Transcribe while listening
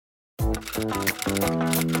Should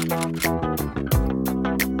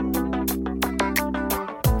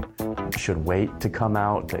wait to come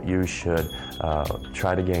out, that you should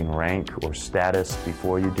try to gain rank or status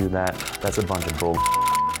before you do that. That's a bunch of bull.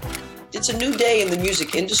 It's a new day in the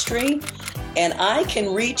music industry, and I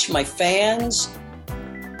can reach my fans.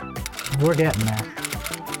 We're getting there.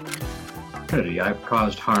 I've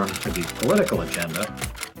caused harm to the political agenda,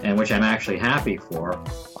 and which I'm actually happy for.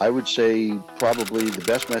 I would say probably the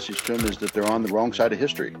best message to them is that they're on the wrong side of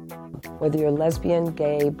history. Whether you're lesbian,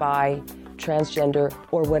 gay, bi, transgender,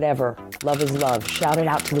 or whatever, love is love. Shout it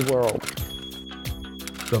out to the world.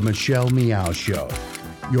 The Michelle Meow Show,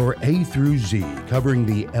 your A through Z, covering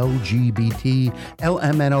the LGBT,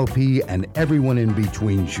 LMNOP, and everyone in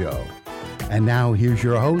between show. And now here's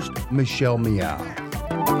your host, Michelle Meow.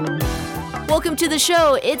 Welcome to the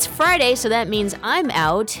show. It's Friday, so that means I'm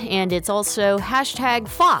out, and it's also hashtag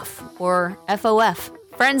FOF, or FOF,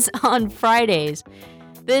 Friends on Fridays.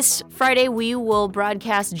 This Friday, we will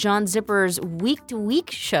broadcast John Zipperer's Week to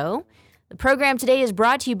Week show. The program today is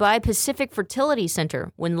brought to you by Pacific Fertility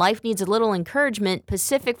Center. When life needs a little encouragement,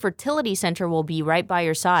 Pacific Fertility Center will be right by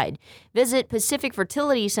your side. Visit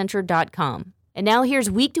pacificfertilitycenter.com. And now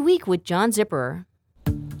here's Week to Week with John Zipperer.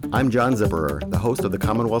 I'm John Zipperer, the host of the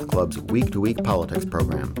Commonwealth Club's Week to Week Politics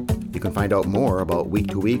program. You can find out more about Week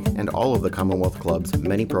to Week and all of the Commonwealth Club's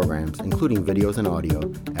many programs, including videos and audio,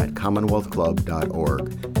 at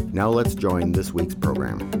commonwealthclub.org. Now let's join this week's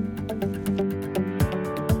program.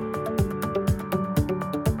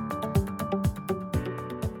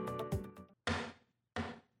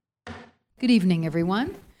 Good evening,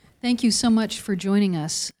 everyone. Thank you so much for joining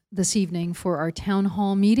us this evening for our town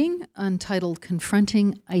hall meeting entitled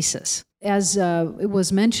Confronting ISIS. As it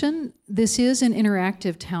was mentioned, this is an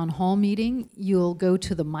interactive town hall meeting. You'll go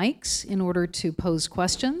to the mics in order to pose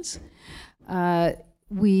questions. I'll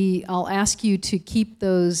ask you to keep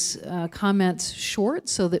those comments short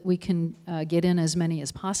so that we can get in as many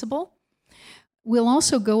as possible. We'll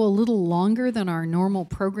also go a little longer than our normal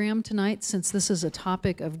program tonight, since this is a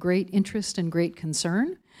topic of great interest and great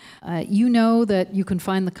concern. You know that you can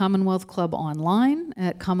find the Commonwealth Club online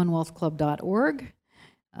at commonwealthclub.org.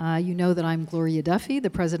 You know that I'm Gloria Duffy, the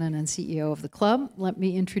president and CEO of the club. Let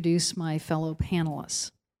me introduce my fellow panelists.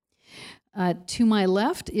 To my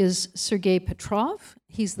left is Sergei Petrov.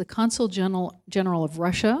 He's the Consul General of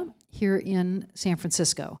Russia here in San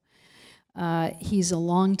Francisco. He's a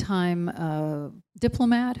longtime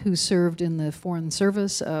diplomat who served in the Foreign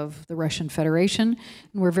Service of the Russian Federation,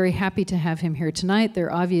 and we're very happy to have him here tonight. There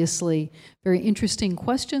are obviously very interesting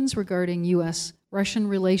questions regarding U.S.-Russian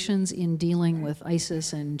relations in dealing with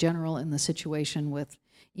ISIS in general and the situation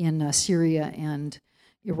in Syria and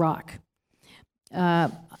Iraq.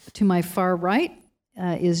 To my far right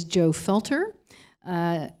is Joe Felter.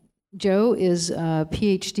 Joe is a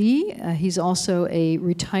PhD. He's also a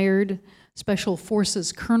retired Special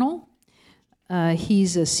Forces colonel.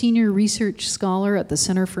 He's a senior research scholar at the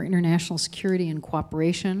Center for International Security and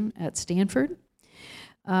Cooperation at Stanford.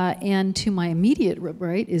 And to my immediate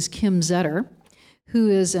right is Kim Zetter, who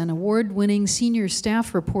is an award-winning senior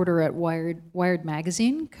staff reporter at Wired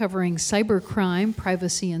Magazine, covering cybercrime,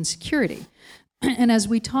 privacy, and security. And as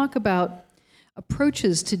we talk about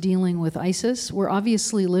approaches to dealing with ISIS, we're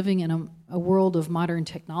obviously living in a world of modern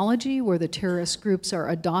technology where the terrorist groups are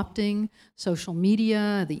adopting social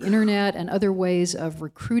media, the internet, and other ways of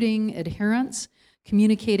recruiting adherents,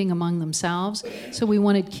 communicating among themselves. So we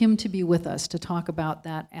wanted Kim to be with us to talk about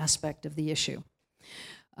that aspect of the issue.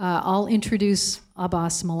 I'll introduce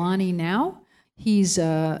Abbas Milani now. He's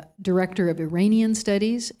Director of Iranian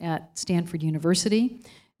Studies at Stanford University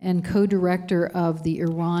and co-director of the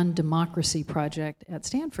Iran Democracy Project at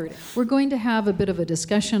Stanford. We're going to have a bit of a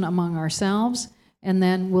discussion among ourselves, and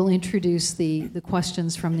then we'll introduce the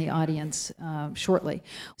questions from the audience shortly.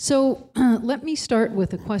 So let me start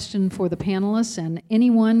with a question for the panelists, and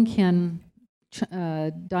anyone can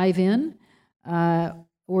dive in,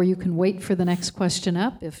 or you can wait for the next question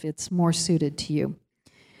up if it's more suited to you.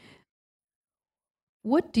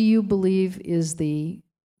 What do you believe is the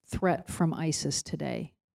threat from ISIS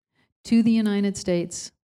today to the United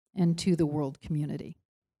States and to the world community?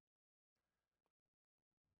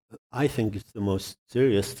 I think it's the most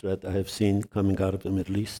serious threat I have seen coming out of the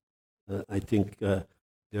Middle East. I think they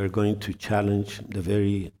are going to challenge the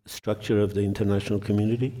very structure of the international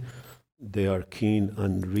community. They are keen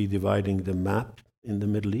on redividing the map in the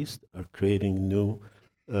Middle East, are creating new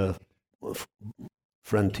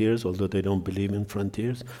frontiers, although they don't believe in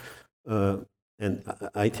frontiers. And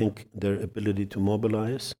I think their ability to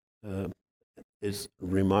mobilize is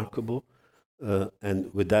remarkable.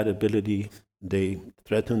 And with that ability, they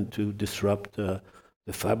threaten to disrupt the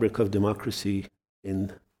fabric of democracy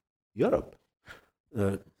in Europe.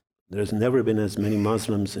 There's never been as many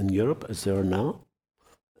Muslims in Europe as there are now,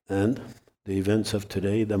 and the events of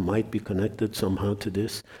today that might be connected somehow to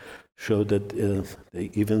this show that they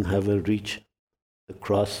even have a reach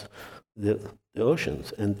across the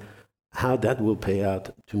oceans. And how that will pay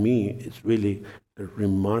out, to me, is really a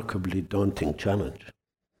remarkably daunting challenge.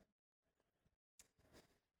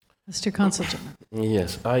 Mr. Consultant.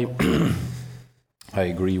 Yes, I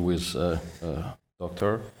agree with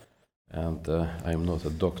Doctor, and I'm not a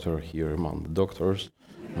doctor here among the doctors,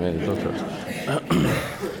 many doctors.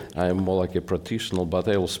 I'm more like a practitioner, but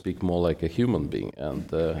I will speak more like a human being.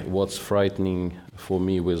 And what's frightening for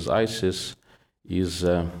me with ISIS is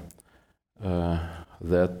that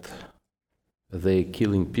they're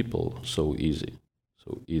killing people so easily.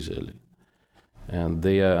 And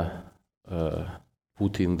they are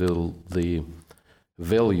putting the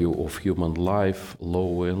value of human life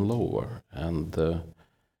lower and lower. And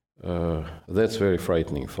that's very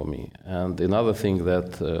frightening for me. And another thing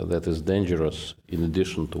that is dangerous, in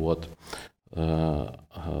addition to what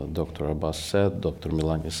Dr. Abbas said, Dr.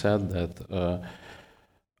 Milani said, that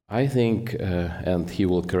I think, and he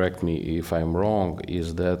will correct me if I'm wrong,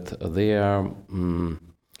 is that they are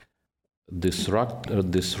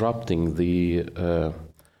disrupting the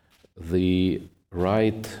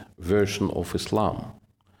right version of Islam.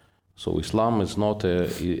 So Islam is not a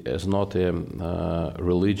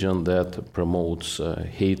religion that promotes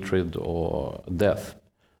hatred or death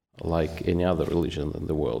like any other religion in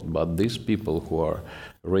the world. But these people who are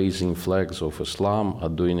raising flags of Islam are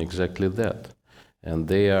doing exactly that, and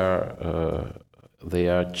they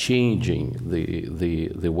are changing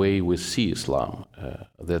the way we see Islam.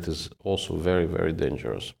 That is also very, very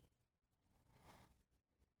dangerous.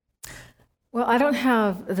 Well, I don't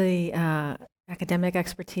have the academic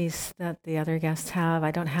expertise that the other guests have.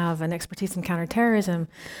 I don't have an expertise in counterterrorism.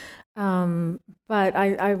 But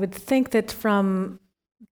I would think that from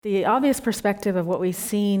the obvious perspective of what we've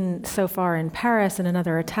seen so far in Paris and in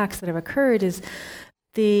other attacks that have occurred is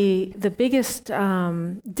the biggest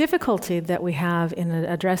difficulty that we have in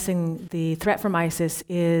addressing the threat from ISIS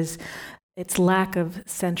is its lack of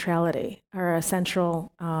centrality or a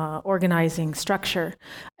central organizing structure.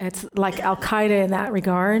 It's like Al-Qaeda in that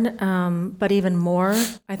regard, but even more,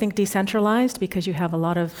 I think, decentralized, because you have a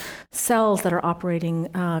lot of cells that are operating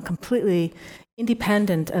completely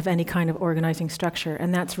independent of any kind of organizing structure,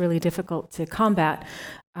 and that's really difficult to combat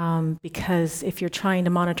because if you're trying to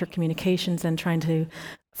monitor communications and trying to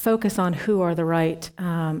focus on who are the right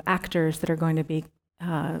actors that are going to be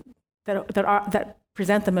that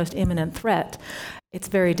present the most imminent threat, it's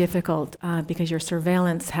very difficult because your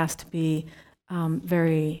surveillance has to be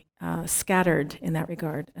very scattered in that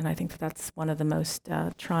regard. And I think that's one of the most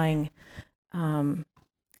trying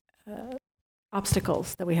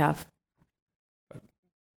obstacles that we have.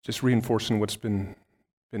 Just reinforcing what's been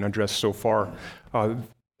addressed so far,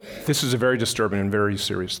 this is a very disturbing and very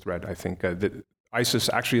serious threat. I think that ISIS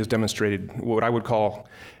actually has demonstrated what I would call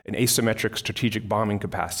an asymmetric strategic bombing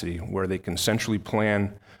capacity, where they can centrally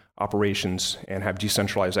plan operations and have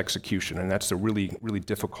decentralized execution, and that's really, really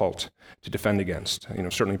difficult to defend against. You know,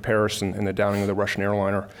 certainly Paris and the downing of the Russian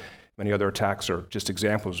airliner, many other attacks are just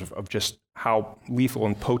examples of just how lethal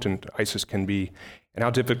and potent ISIS can be, and how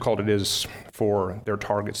difficult it is for their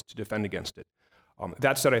targets to defend against it.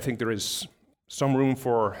 That said, I think there is some room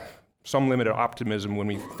for some limited optimism when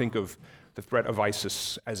we think of the threat of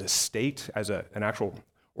ISIS as a state, as an actual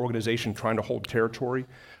organization trying to hold territory.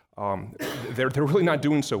 They're really not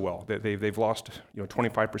doing so well. They've lost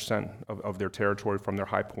 25% of their territory from their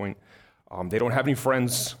high point. They don't have any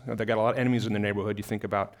friends. They got a lot of enemies in the neighborhood. You think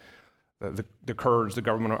about the Kurds, the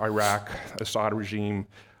government of Iraq, Assad regime,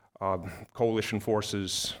 coalition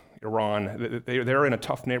forces, Iran. They're in a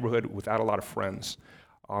tough neighborhood without a lot of friends.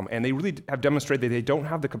 And they really have demonstrated that they don't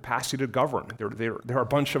have the capacity to govern. There are a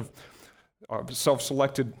bunch of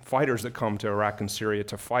self-selected fighters that come to Iraq and Syria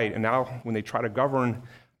to fight, and now when they try to govern,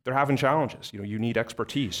 they're having challenges. You need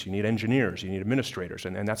expertise, you need engineers, you need administrators,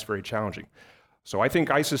 and that's very challenging. So I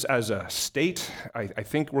think ISIS as a state, I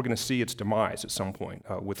think we're going to see its demise at some point,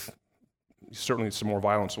 with certainly some more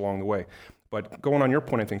violence along the way. But going on your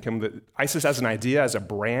point, I think, Kim, that ISIS as an idea, as a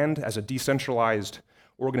brand, as a decentralized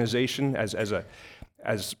organization, as a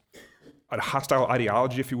hostile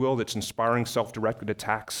ideology, if you will, that's inspiring self-directed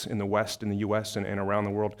attacks in the West, in the US, and around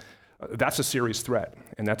the world, that's a serious threat.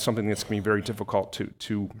 And that's something that's going to be very difficult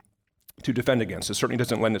to defend against. It certainly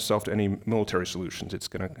doesn't lend itself to any military solutions. It's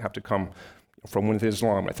going to have to come from within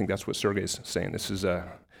Islam. I think that's what Sergei's saying. This is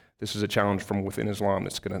a challenge from within Islam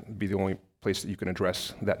that's going to be the only place that you can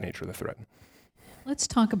address that nature of the threat. Let's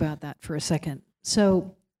talk about that for a second.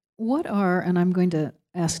 So what are, and I'm going to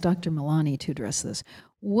ask Dr. Milani to address this,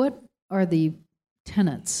 what are the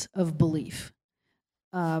tenets of belief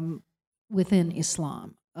within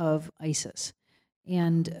Islam, of ISIS?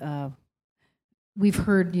 And we've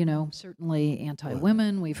heard, certainly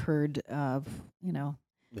anti-women, we've heard of,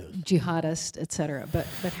 jihadist, et cetera.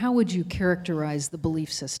 But how would you characterize the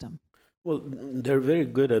belief system? Well, they're very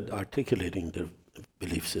good at articulating their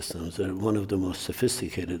belief systems. They're one of the most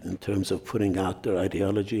sophisticated in terms of putting out their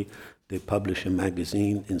ideology. They publish a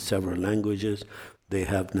magazine in several languages. They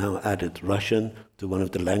have now added Russian to one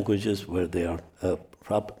of the languages where they are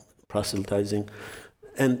proselytizing.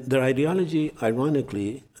 And their ideology,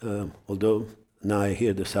 ironically, although now I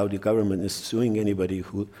hear the Saudi government is suing anybody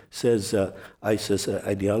who says ISIS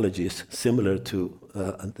ideology is similar to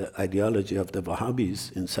the ideology of the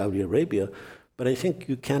Wahhabis in Saudi Arabia, but I think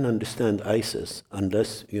you can't understand ISIS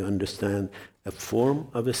unless you understand a form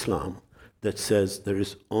of Islam that says there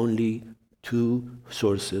is only two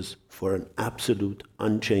sources for an absolute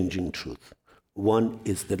unchanging truth. One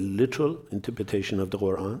is the literal interpretation of the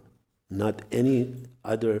Quran, not any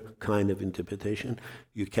other kind of interpretation.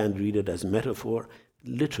 You can't read it as metaphor.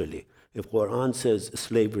 Literally, if Quran says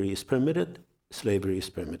slavery is permitted, slavery is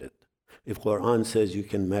permitted. If Quran says you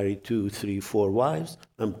can marry 2, 3, 4 wives,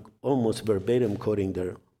 I'm almost verbatim quoting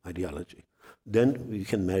their ideology. Then you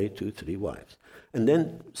can marry 2, 3 wives. And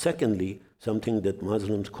then secondly, something that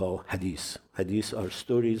Muslims call hadith. Hadith are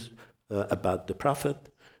stories about the Prophet,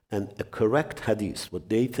 and a correct hadith, what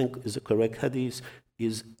they think is a correct hadith,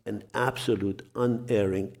 is an absolute,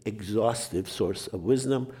 unerring, exhaustive source of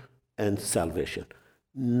wisdom and salvation.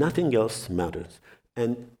 Nothing else matters.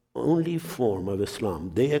 And only form of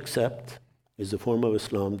Islam they accept is the form of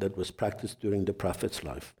Islam that was practiced during the Prophet's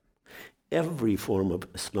life. Every form of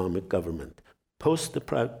Islamic government post the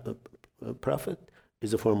Prophet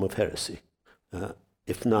is a form of heresy,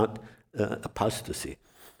 if not apostasy.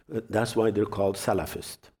 That's why they're called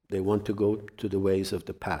Salafist. They want to go to the ways of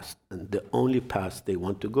the past, and the only past they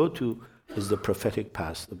want to go to is the prophetic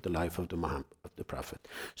past of the life of the Prophet.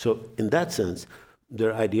 So in that sense,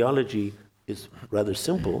 their ideology is rather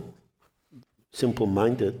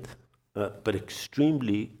simple-minded, but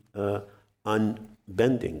extremely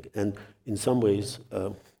unbending, and in some ways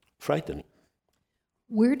frightening.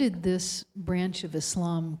 Where did this branch of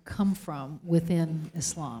Islam come from within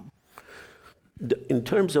Islam? In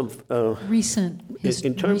terms of recent history,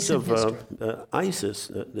 ISIS,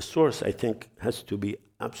 the source I think has to be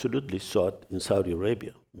absolutely sought in Saudi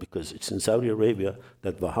Arabia, because it's in Saudi Arabia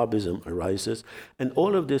that Wahhabism arises, and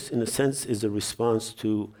all of this, in a sense, is a response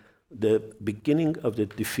to the beginning of the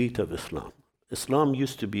defeat of Islam. Islam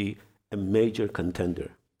used to be a major contender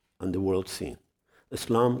on the world scene.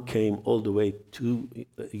 Islam came all the way to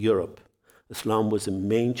Europe. Islam was a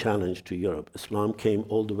main challenge to Europe. Islam came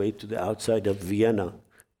all the way to the outside of Vienna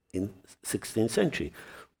in 16th century.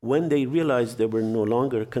 When they realized they were no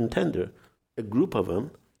longer a contender, a group of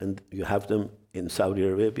them, and you have them in Saudi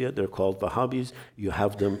Arabia, they're called Wahhabis. You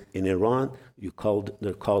have them in Iran,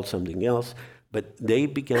 they're called something else. But they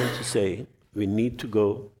began to say, we need to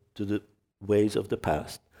go to the ways of the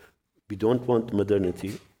past. We don't want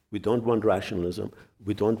modernity. We don't want rationalism.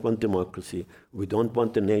 We don't want democracy. We don't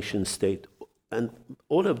want the nation state. And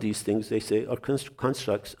all of these things, they say, are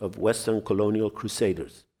constructs of Western colonial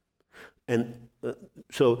crusaders. And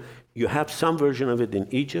so you have some version of it in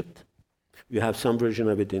Egypt. You have some version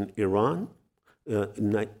of it in Iran,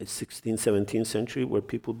 in the 16th, 17th century, where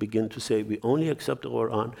people begin to say, we only accept the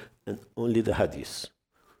Quran and only the Hadith.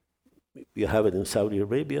 You have it in Saudi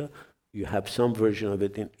Arabia. You have some version of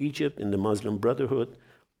it in Egypt, in the Muslim Brotherhood.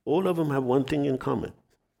 All of them have one thing in common.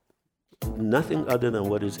 Nothing other than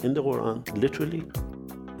what is in the Quran, literally,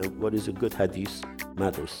 and what is a good hadith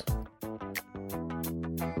matters.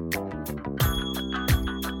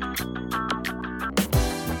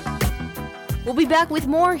 We'll be back with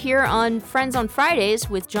more here on Friends on Fridays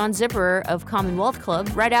with John Zipperer of Commonwealth Club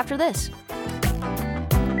right after this.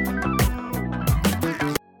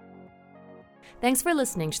 Thanks for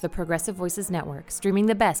listening to the Progressive Voices Network, streaming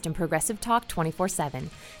the best in progressive talk 24/7.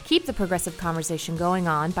 Keep the progressive conversation going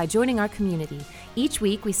on by joining our community. Each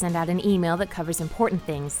week, we send out an email that covers important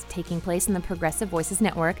things taking place in the Progressive Voices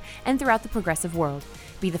Network and throughout the progressive world.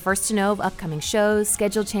 Be the first to know of upcoming shows,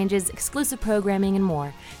 schedule changes, exclusive programming, and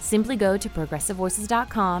more. Simply go to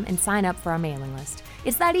progressivevoices.com and sign up for our mailing list.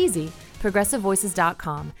 It's that easy.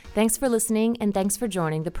 progressivevoices.com. Thanks for listening, and thanks for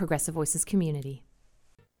joining the Progressive Voices community.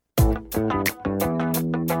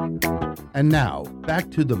 And now, back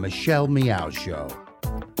to the Michelle Meow Show.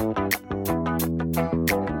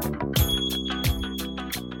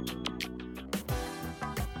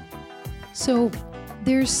 So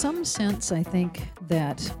there's some sense, I think,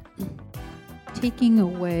 that taking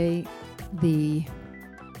away the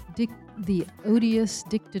odious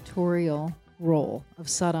dictatorial role of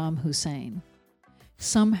Saddam Hussein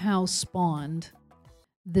somehow spawned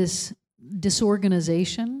this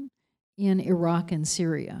disorganization in Iraq and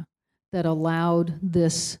Syria that allowed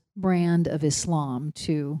this brand of Islam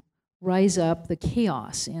to rise up. The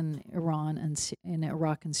chaos in Iran and in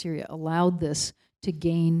Iraq and Syria allowed this to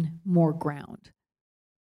gain more ground.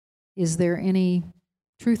 Is there any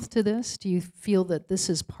truth to this? Do you feel that this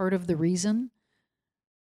is part of the reason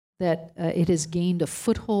that it has gained a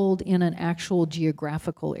foothold in an actual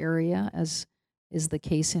geographical area, as is the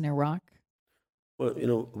case in Iraq? Well,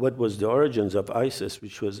 what was the origins of ISIS,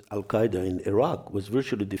 which was Al-Qaeda in Iraq, was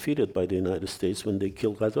virtually defeated by the United States when they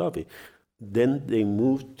killed Gaddafi. Then they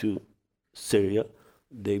moved to Syria.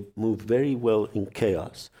 They moved very well in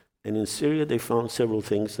chaos. And in Syria, they found several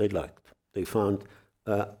things they liked. They found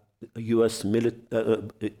Iraqi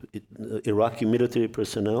military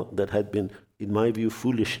personnel that had been, in my view,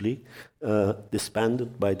 foolishly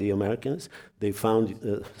disbanded by the Americans. They found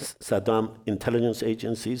Saddam intelligence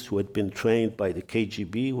agencies who had been trained by the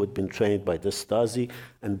KGB, who had been trained by the Stasi,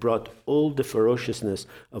 and brought all the ferociousness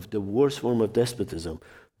of the worst form of despotism.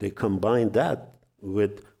 They combined that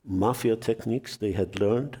with mafia techniques they had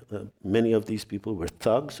learned. Many of these people were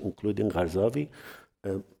thugs, including Gharzavi.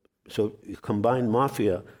 So you combine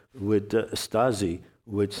mafia with Stasi,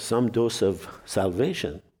 with some dose of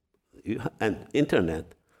salvation, and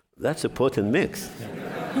internet. That's a potent mix.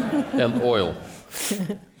 And oil.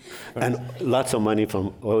 And lots of money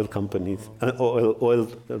from oil companies,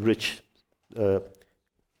 oil-rich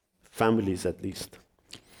families at least.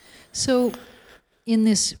 So in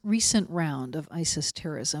this recent round of ISIS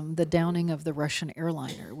terrorism, the downing of the Russian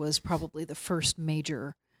airliner was probably the first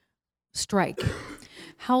major strike.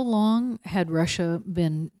 How long had Russia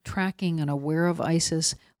been tracking and aware of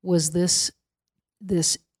ISIS? Was this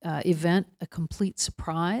event a complete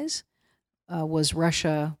surprise? Was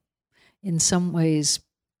Russia in some ways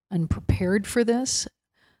unprepared for this?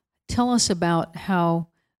 Tell us about how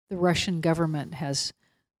the Russian government has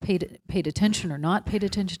paid attention or not paid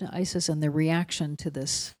attention to ISIS and the reaction to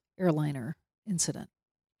this airliner incident.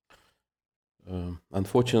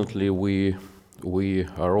 Unfortunately, we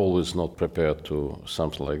are always not prepared to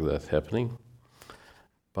something like that happening.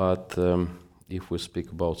 But if we speak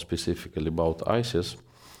specifically about ISIS,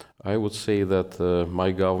 I would say that my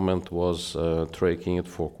government was tracking it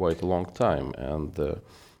for quite a long time, and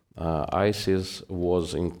ISIS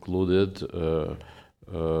was included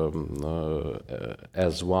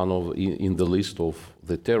as one of in the list of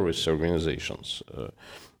the terrorist organizations.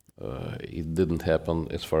 It didn't happen,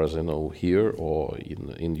 as far as I know, here or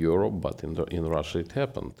in Europe, but in Russia it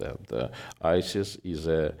happened. And ISIS is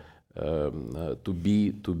to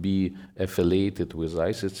be affiliated with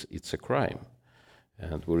ISIS, it's a crime.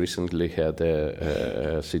 And we recently had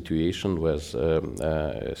a situation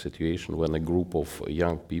when a group of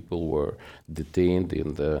young people were detained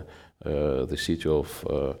in the city of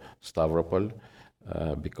Stavropol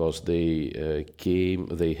because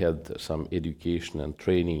they had some education and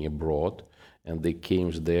training abroad, and they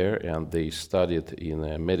came there and they studied in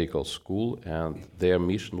a medical school, and their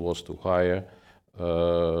mission was to hire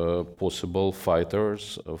possible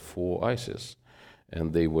fighters for ISIS.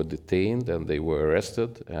 And they were detained and they were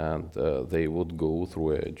arrested, and they would go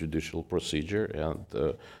through a judicial procedure and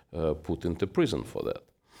put into prison for that.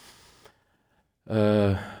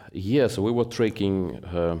 Yes, we were tracking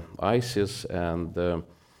ISIS and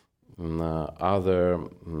other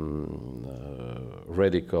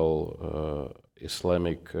radical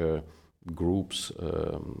Islamic groups,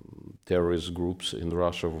 terrorist groups in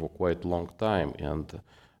Russia for quite a long time. And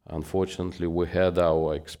unfortunately, we had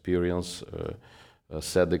our experience,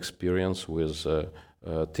 sad experience with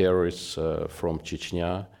terrorists from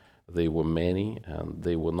Chechnya. They were many, and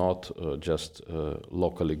they were not just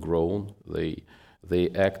locally grown. They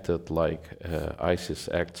acted like ISIS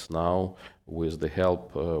acts now, with the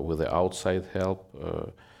help, with the outside help,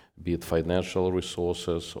 be it financial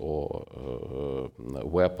resources or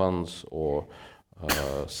weapons or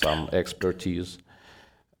some expertise.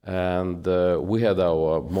 And we had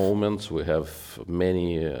our moments. We have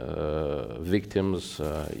many victims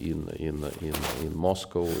in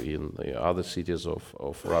Moscow, in the other cities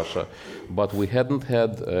of Russia, but we hadn't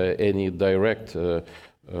had any direct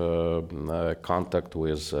contact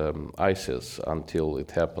with ISIS until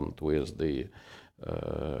it happened with the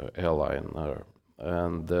airliner.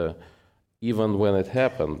 And even when it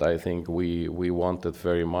happened, I think we wanted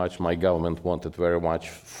very much, my government wanted very much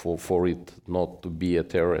for it not to be a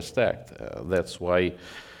terrorist act. That's why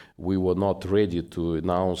we were not ready to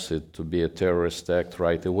announce it to be a terrorist act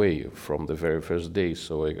right away from the very first day.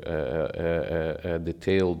 So a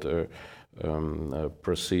detailed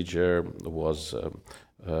procedure was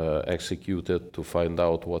executed to find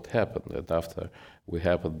out what happened. And after we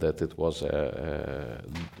happened that it was an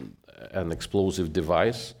explosive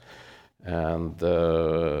device, and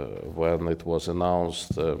when it was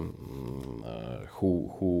announced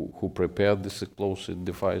who prepared this explosive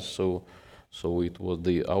device, so it was,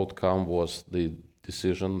 the outcome was the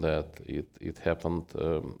decision that it happened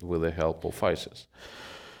with the help of ISIS.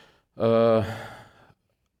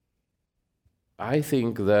 I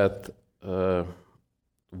think that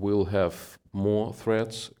we'll have more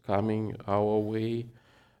threats coming our way,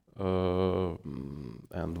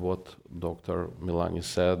 and what Dr. Milani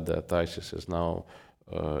said, that ISIS has now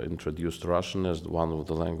introduced Russian as one of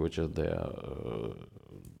the languages they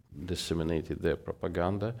disseminated their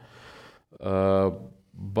propaganda.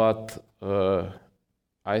 But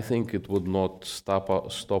I think it would not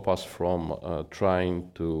stop us from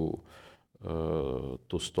trying to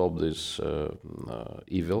stop this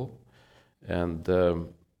evil, and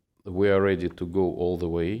we are ready to go all the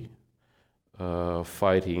way,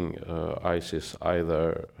 fighting ISIS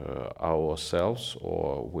either ourselves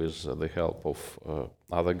or with the help of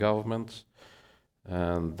other governments.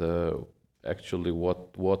 And actually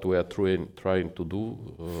what we are trying to do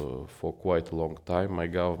for quite a long time, my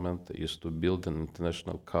government, is to build an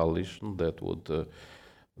international coalition that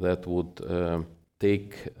would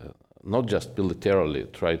take, not just militarily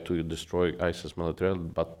try to destroy ISIS militarily,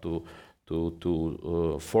 but to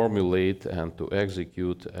formulate and to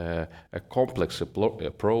execute a complex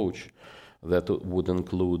approach that would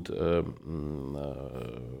include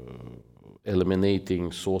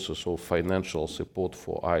eliminating sources of financial support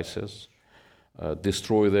for ISIS,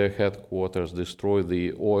 destroy their headquarters, destroy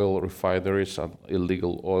the oil refineries and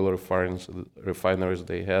illegal oil refineries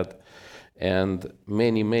they had, and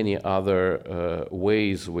many other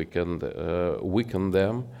ways we can weaken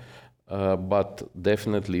them. But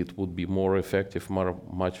definitely it would be more effective,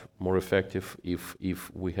 much more effective if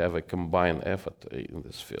we have a combined effort in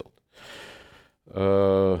this field.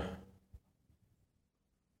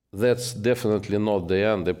 That's definitely not the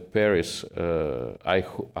end. The Paris, I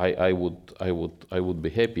would be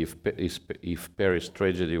happy if Paris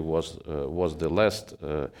tragedy was the last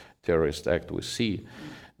terrorist act we see.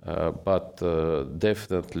 But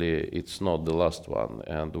definitely it's not the last one,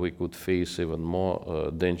 and we could face even more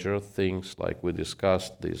dangerous things, like we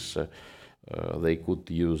discussed. This they could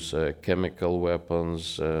use chemical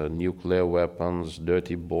weapons, nuclear weapons,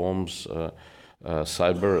 dirty bombs,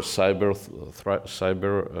 cyber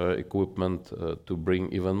equipment to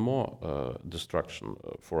bring even more destruction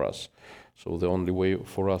for us. So the only way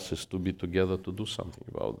for us is to be together to do something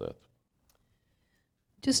about that.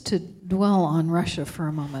 Just to dwell on Russia for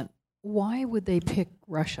a moment, why would they pick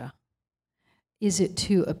Russia? Is it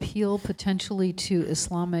to appeal potentially to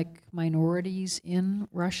Islamic minorities in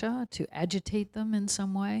Russia, to agitate them in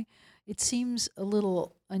some way? It seems a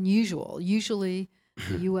little unusual. Usually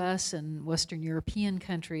the US and Western European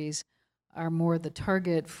countries are more the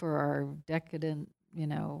target for our decadent,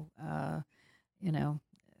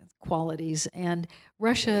 qualities, and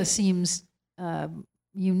Russia seems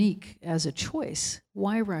unique as a choice.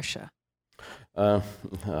 Why Russia?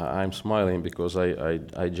 I'm smiling because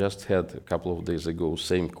I just had a couple of days ago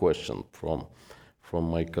same question from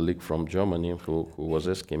my colleague from Germany who was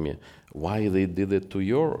asking me why they did it to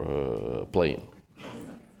your plane.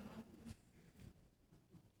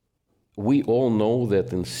 We all know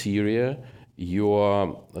that in Syria you are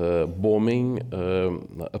bombing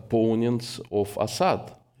opponents of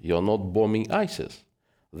Assad. You're not bombing ISIS.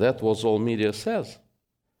 That's what all media says.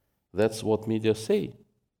 That's what media say.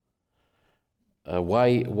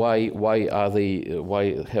 Why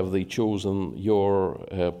have they chosen your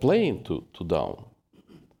plane to down?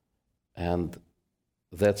 And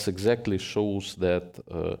that's exactly shows that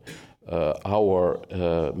our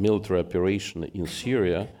military operation in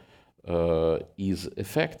Syria is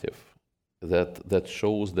effective. That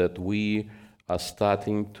shows that we are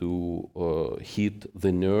starting to hit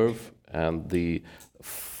the nerve and the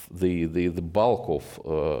bulk of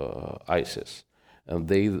ISIS, and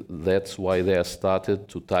that's why they started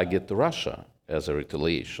to target Russia as a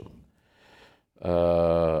retaliation.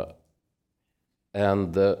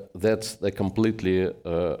 And that's a completely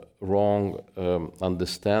wrong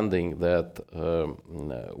understanding that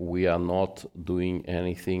we are not doing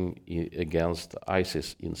anything against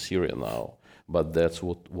ISIS in Syria now. But that's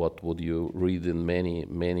what would you read in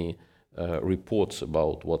many reports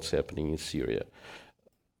about what's happening in Syria.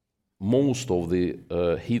 most of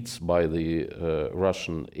the hits by the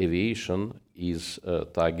Russian aviation is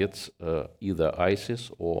targets either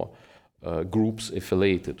ISIS or groups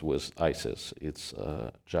affiliated with ISIS. It's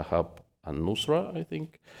Jabhat al-Nusra, I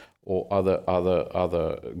think, or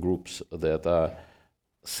other groups that are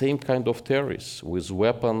same kind of terrorists with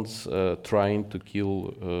weapons trying to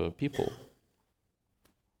kill people.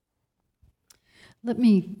 Let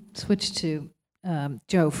me switch to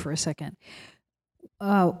Joe for a second.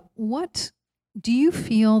 What do you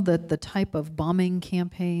feel that the type of bombing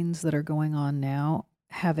campaigns that are going on now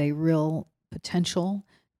have a real potential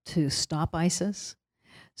to stop ISIS?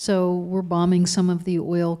 So we're bombing some of the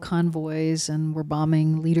oil convoys and we're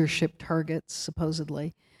bombing leadership targets,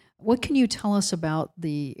 supposedly. What can you tell us about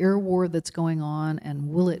the air war that's going on, and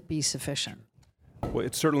will it be sufficient? Well,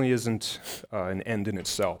 it certainly isn't an end in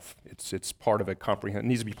itself. It's part of a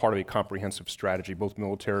needs to be part of a comprehensive strategy, both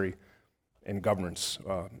military and governance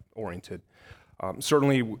oriented.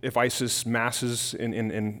 Certainly, if ISIS masses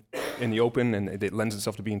in the open and it lends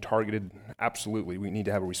itself to being targeted, absolutely, we need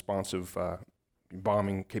to have a responsive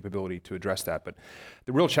bombing capability to address that. But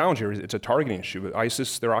the real challenge here is it's a targeting issue. With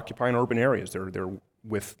ISIS, they're occupying urban areas. They're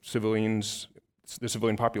with civilians, the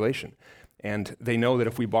civilian population. And they know that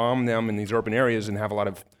if we bomb them in these urban areas and have a lot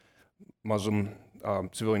of Muslim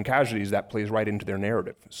civilian casualties, that plays right into their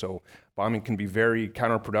narrative. So bombing can be very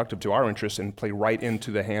counterproductive to our interests and play right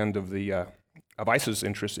into the hand of the of ISIS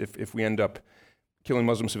interests if we end up killing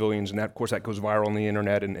Muslim civilians, and that, of course, that goes viral on the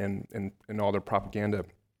internet and all their propaganda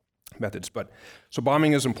methods. But so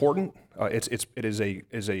bombing is important. It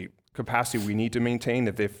is a capacity we need to maintain.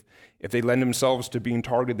 If they lend themselves to being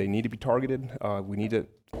targeted, they need to be targeted. We need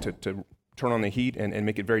to turn on the heat and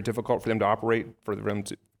make it very difficult for them to operate, for them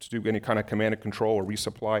to do any kind of command and control or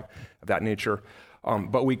resupply of that nature.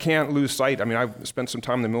 But we can't lose sight. I mean, I've spent some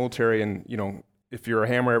time in the military, and if you're a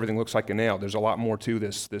hammer, everything looks like a nail. There's a lot more to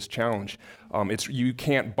this challenge. You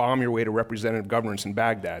can't bomb your way to representative governance in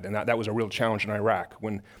Baghdad, and that was a real challenge in Iraq.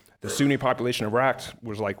 When the Sunni population of Iraq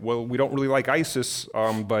was like, well, we don't really like ISIS,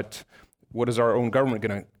 but what is our own government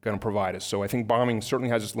going to provide us? So I think bombing certainly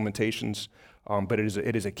has its limitations, but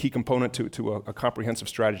it is a key component to a comprehensive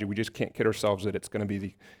strategy. We just can't kid ourselves that it's going to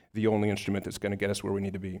be the only instrument that's going to get us where we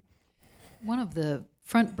need to be. One of the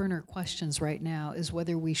front burner questions right now is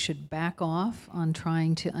whether we should back off on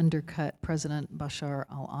trying to undercut President Bashar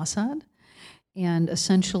al-Assad and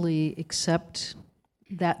essentially accept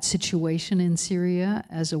that situation in Syria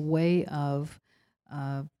as a way of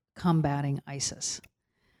combating ISIS.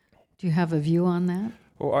 Do you have a view on that?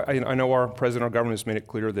 Well, I know our president, our government has made it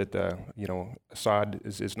clear that Assad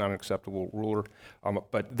is not an acceptable ruler.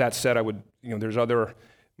 But that said, there's other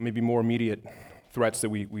maybe more immediate threats that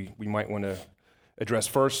we might want to address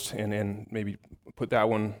first, and maybe put that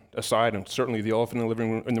one aside. And certainly the elephant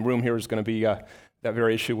in the room here is going to be that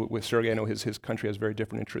very issue with Sergei. I know his country has very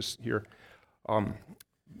different interests here.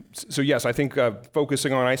 So yes, I think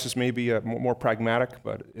focusing on ISIS may be more pragmatic,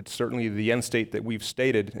 but it's certainly the end state that we've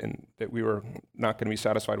stated and that we were not going to be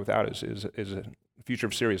satisfied without is a future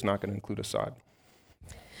of Syria is not going to include Assad.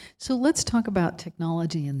 So let's talk about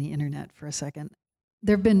technology and the internet for a second.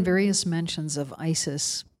 There have been various mentions of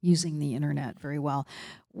ISIS using the internet very well.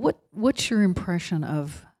 What's your impression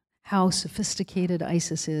of how sophisticated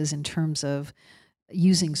ISIS is in terms of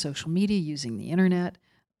using social media, using the internet?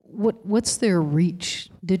 What's their reach?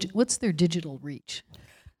 What's their digital reach?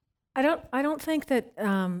 I don't think that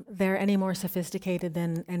they're any more sophisticated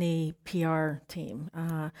than any PR team.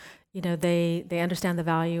 They understand the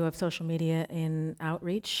value of social media in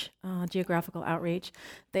outreach, geographical outreach.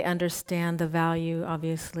 They understand the value,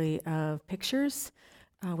 obviously, of pictures,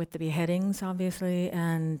 with the beheadings, obviously,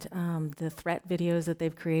 and the threat videos that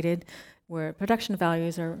they've created, where production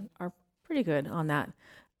values are pretty good on that.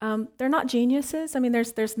 They're not geniuses. I mean,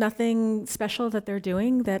 there's nothing special that they're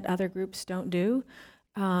doing that other groups don't do.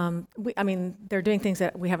 They're doing things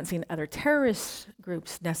that we haven't seen other terrorist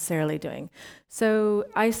groups necessarily doing. So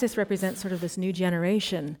ISIS represents sort of this new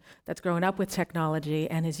generation that's grown up with technology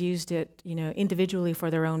and has used it, individually for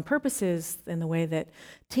their own purposes in the way that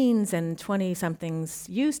teens and 20-somethings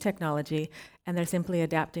use technology, and they're simply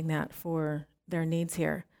adapting that for their needs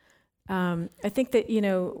here. I think that,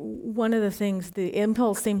 one of the things, the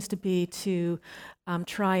impulse seems to be to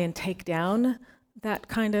try and take down that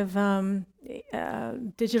kind of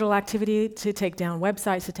digital activity, to take down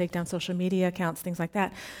websites, to take down social media accounts, things like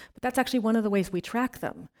that. But that's actually one of the ways we track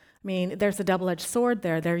them. I mean, there's a double-edged sword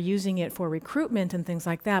there. They're using it for recruitment and things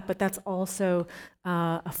like that, but that's also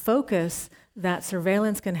a focus that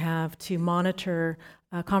surveillance can have to monitor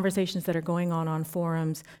conversations that are going on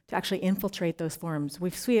forums, to actually infiltrate those forums.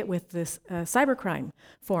 We see it with this cybercrime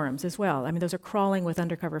forums as well. I mean, those are crawling with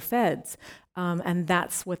undercover feds, and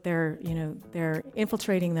that's what they're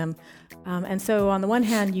infiltrating them. And so on the one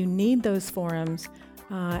hand, you need those forums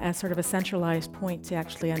as sort of a centralized point to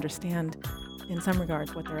actually understand, in some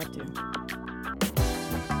regards, what they're up to.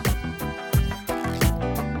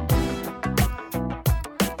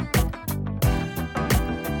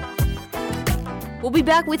 We'll be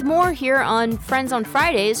back with more here on Friends on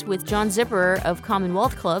Fridays with John Zipperer of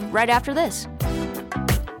Commonwealth Club right after this.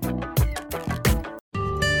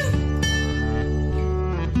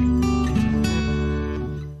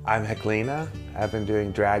 I'm Heklina. I've been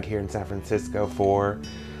doing drag here in San Francisco for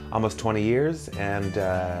almost 20 years, and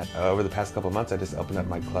over the past couple of months I just opened up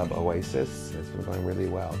my club Oasis. It's been going really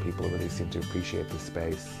well. People really seem to appreciate the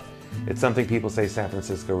space. It's something people say San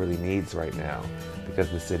Francisco really needs right now because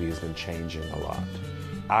the city has been changing a lot.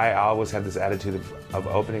 I always had this attitude of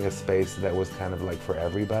opening a space that was kind of like for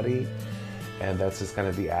everybody, and that's just kind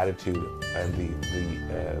of the attitude and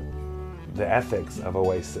the ethics of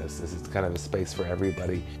Oasis. Is it's kind of a space for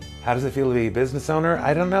everybody. How does it feel to be a business owner?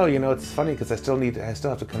 I don't know. You know, it's funny because I still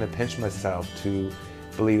have to kind of pinch myself to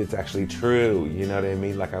believe it's actually true. You know what I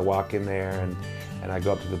mean? Like I walk in there and I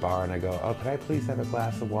go up to the bar and I go, oh, could I please have a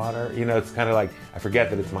glass of water? You know, it's kind of like, I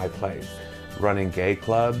forget that it's my place. Running gay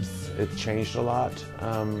clubs, it's changed a lot.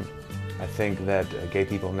 I think that gay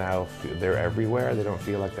people now, they're everywhere. They don't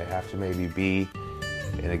feel like they have to maybe be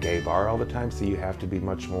in a gay bar all the time, so you have to be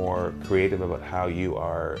much more creative about how you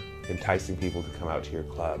are enticing people to come out to your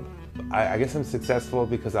club. I guess I'm successful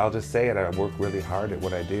because I'll just say it, I work really hard at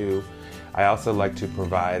what I do. I also like to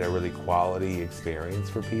provide a really quality experience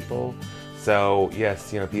for people. So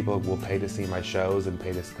yes, you know, people will pay to see my shows and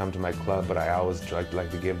pay to come to my club, but I always like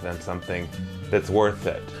to give them something that's worth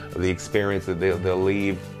it. The experience that they'll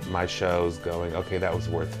leave my shows going, okay, that was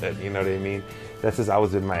worth it. You know what I mean? That's just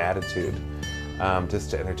always been my attitude, just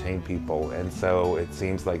to entertain people. And so it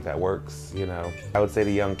seems like that works, you know. I would say to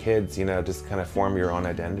young kids, you know, just kind of form your own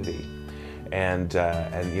identity. And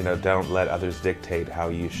you know, don't let others dictate how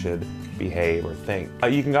you should behave or think.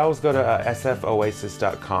 You can always go to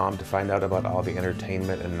sfoasis.com to find out about all the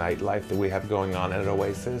entertainment and nightlife that we have going on at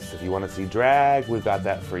Oasis. If you want to see drag, we've got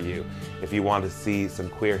that for you. If you want to see some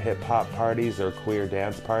queer hip-hop parties or queer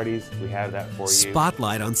dance parties, we have that for you.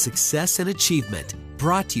 Spotlight on Success and Achievement,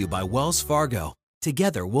 brought to you by Wells Fargo.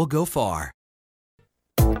 Together we'll go far.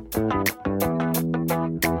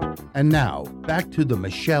 And now, back to the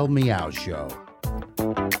Michelle Meow Show.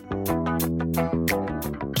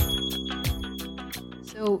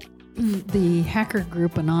 So, the hacker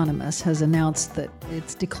group Anonymous has announced that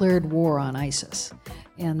it's declared war on ISIS,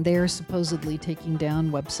 and they're supposedly taking down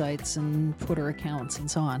websites and Twitter accounts and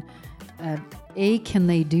so on. A, can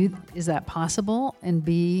they do, is that possible? And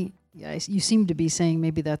B, you seem to be saying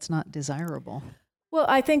maybe that's not desirable. Well,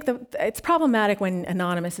 I think it's problematic when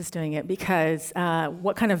Anonymous is doing it because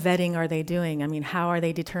what kind of vetting are they doing? I mean, how are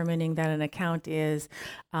they determining that an account is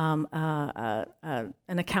an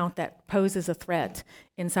account that poses a threat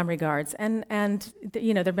in some regards? And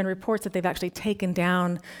you know, there have been reports that they've actually taken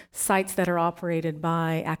down sites that are operated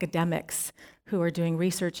by academics who are doing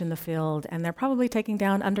research in the field, and they're probably taking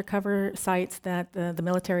down undercover sites that the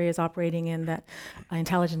military is operating in, that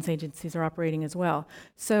intelligence agencies are operating as well.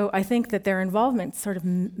 So I think that their involvement sort of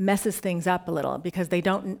messes things up a little because they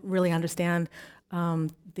don't really understand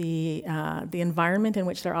the environment in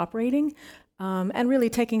which they're operating. And really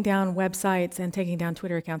taking down websites and taking down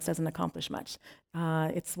Twitter accounts doesn't accomplish much.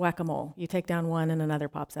 It's whack-a-mole. You take down one and another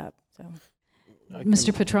pops up. So.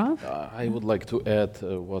 Mr. Petrov? I would like to add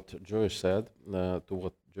what Joyce said,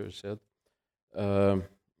 I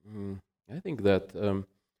think that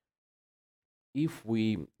if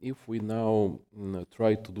we now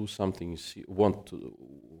try to do something, want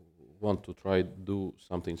to try to do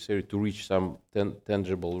something serious to reach some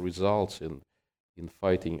tangible results in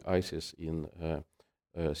fighting ISIS in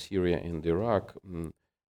Syria and Iraq,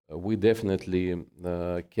 we definitely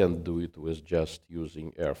can't do it with just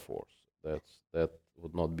using Air Force. That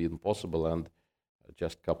would not be impossible. And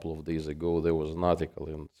just a couple of days ago, there was an article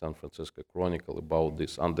in San Francisco Chronicle about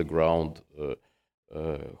this underground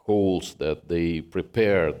holes that they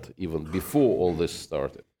prepared even before all this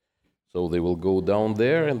started. So they will go down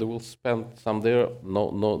there and they will spend some there.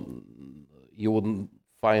 No, you wouldn't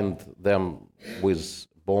find them with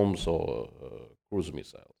bombs or cruise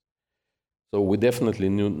missiles. So we definitely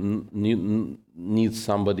need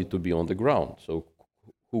somebody to be on the ground. So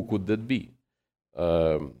who could that be?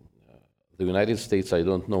 The United States, I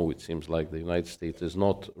don't know. It seems like the United States is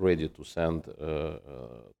not ready to send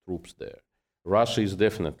troops there. Russia is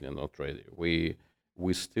definitely not ready. We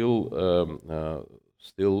still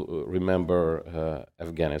remember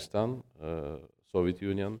Afghanistan, Soviet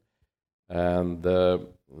Union, and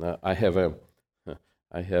I have a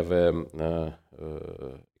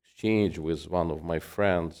exchange with one of my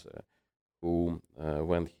friends who,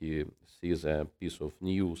 when he sees a piece of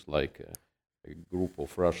news like a group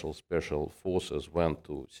of Russian special forces went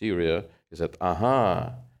to Syria, he said,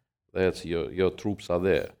 "Aha, that's your troops are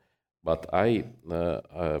there." But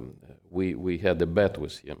we had a bet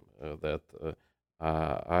with him that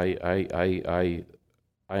I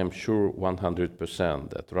am sure 100%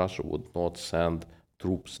 that Russia would not send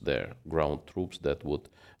troops there, ground troops that would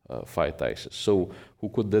fight ISIS. So who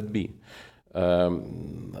could that be?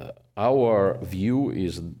 Our view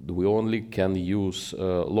is we only can use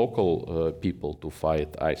local people to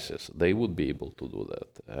fight ISIS. They would be able to do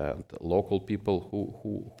that. And local people,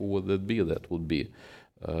 who would that be? That would be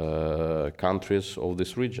countries of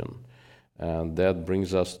this region. And that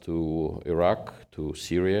brings us to Iraq, to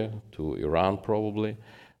Syria, to Iran probably,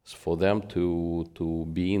 for them to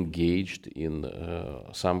be engaged in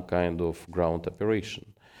some kind of ground operation.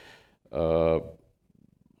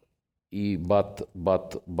 But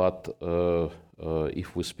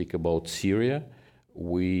if we speak about Syria,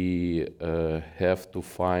 we have to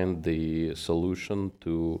find the solution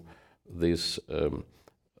to this,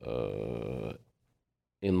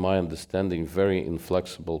 in my understanding, very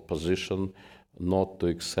inflexible position not to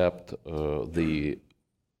accept the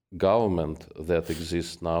government that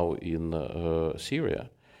exists now in Syria.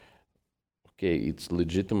 Okay, it's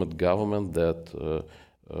legitimate government that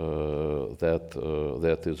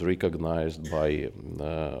is recognized by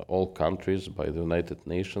all countries, by the United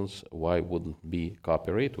Nations. Why wouldn't we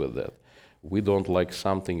cooperate with that? We don't like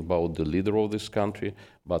something about the leader of this country,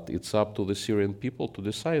 but it's up to the Syrian people to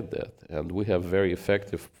decide that. And we have very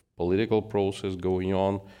effective political process going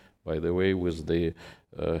on, by the way, with the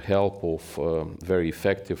help of very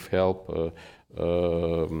effective help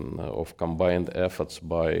of combined efforts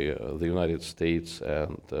by the United States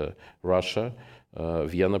and Russia.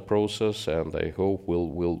 Vienna process, and I hope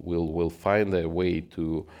we'll find a way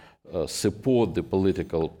to support the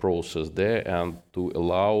political process there and to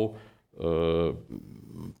allow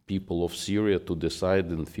people of Syria to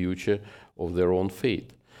decide in the future of their own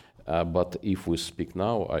fate. But if we speak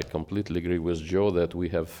now, I completely agree with Joe that we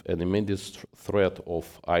have an immediate threat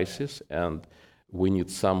of ISIS, and we need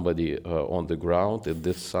somebody on the ground, and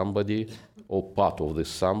this somebody, or part of this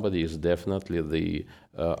somebody, is definitely the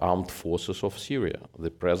armed forces of Syria,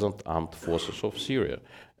 the present armed forces of Syria,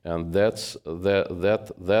 and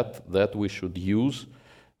that we should use.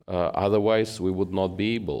 Otherwise, we would not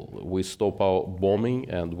be able. We stop our bombing,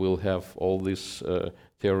 and we'll have all these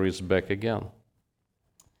terrorists back again.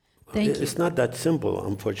 Thank you. It's not that simple,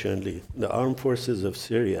 unfortunately. The armed forces of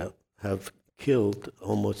Syria have killed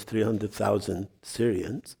almost 300,000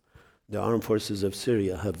 Syrians. The armed forces of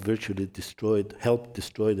Syria have virtually helped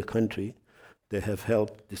destroy the country. They have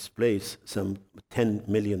helped displace some 10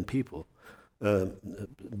 million people.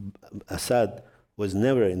 Assad was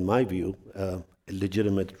never, in my view, a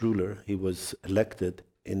legitimate ruler. He was elected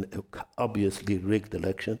in an obviously rigged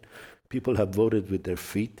election. People have voted with their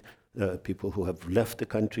feet. People who have left the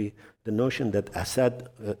country. The notion that Assad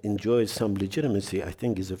enjoys some legitimacy, I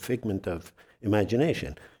think, is a figment of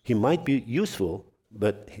imagination. He might be useful,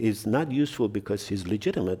 but he's not useful because he's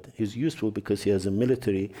legitimate. He's useful because he has a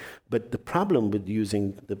military. But the problem with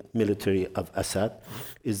using the military of Assad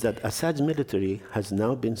is that Assad's military has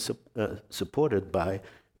now been supported by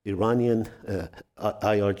Iranian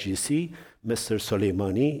IRGC. Mr.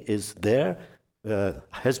 Soleimani is there.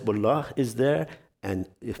 Hezbollah is there. And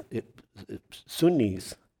if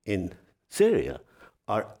Sunnis in Syria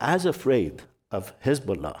are as afraid of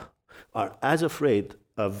Hezbollah, are as afraid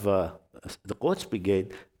of the Quds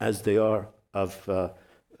Brigade as they are of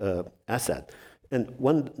Assad. And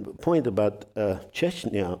one point about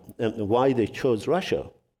Chechnya and why they chose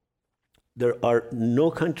Russia, there are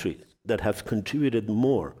no countries that have contributed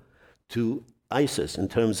more to ISIS in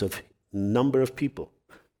terms of number of people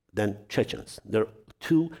than Chechens. There are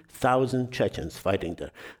 2,000 Chechens fighting there.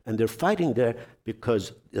 And they're fighting there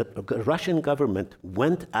because the Russian government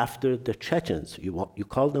went after the Chechens. You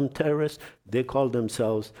call them terrorists, they call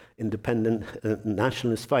themselves independent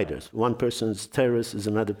nationalist fighters. One person's terrorist is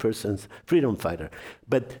another person's freedom fighter.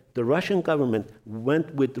 But the Russian government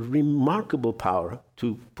went with remarkable power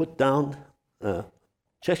to put down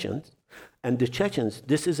Chechens. And the Chechens,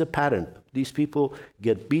 this is a pattern. These people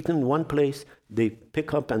get beaten in one place, They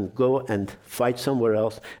pick up and go and fight somewhere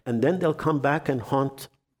else, and then they'll come back and haunt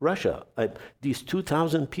Russia. These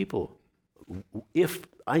 2,000 people, if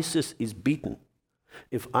ISIS is beaten,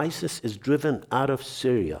 if ISIS is driven out of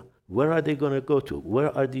Syria, where are they going to go to?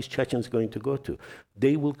 Where are these Chechens going to go to?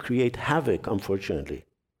 They will create havoc, unfortunately.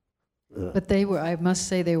 But I must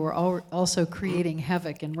say, they were also creating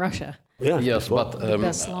havoc in Russia. Yes, but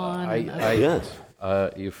Beslan, yes.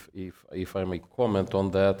 If I may comment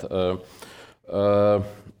on that,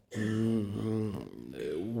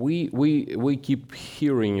 we keep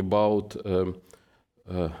hearing about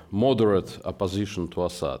moderate opposition to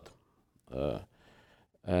Assad,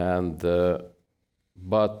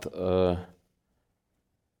 but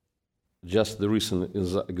just the recent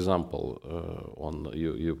example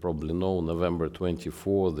you probably know, November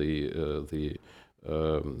 24, the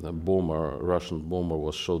Russian bomber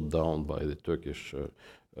was shot down by the Turkish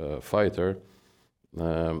fighter,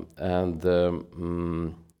 and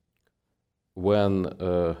when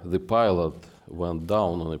the pilot went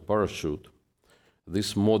down on a parachute,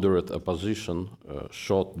 this moderate opposition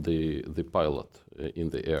shot the pilot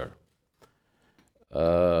in the air.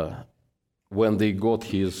 When they got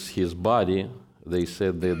his body, they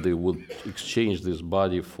said that they would exchange this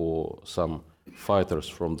body for some fighters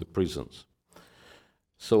from the prisons.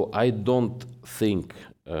 So I don't think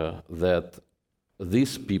that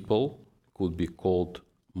these people could be called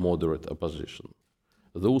moderate opposition.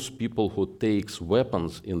 Those people who takes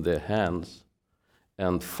weapons in their hands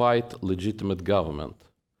and fight legitimate government,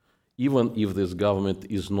 even if this government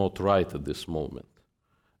is not right at this moment,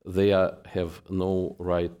 they have no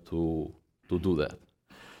right to do that.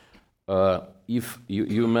 If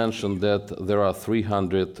you mentioned that there are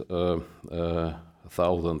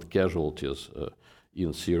 300,000 casualties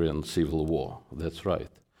in Syrian civil war, that's right.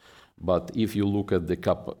 But if you look at the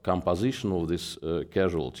composition of these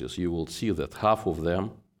casualties, you will see that half of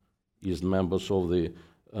them is members of the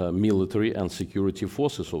military and security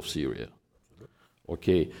forces of Syria.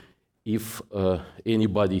 Okay, if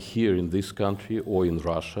anybody here in this country or in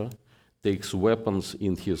Russia takes weapons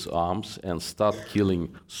in his arms and start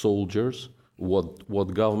killing soldiers,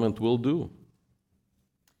 what government will do?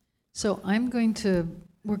 So I'm going to,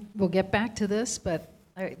 we'll get back to this, but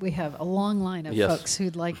we have a long line of folks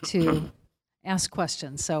who'd like to ask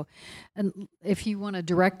questions. So, and if you want to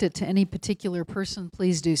direct it to any particular person,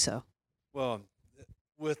 please do so. Well,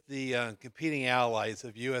 with the competing allies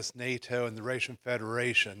of U.S., NATO, and the Russian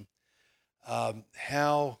Federation,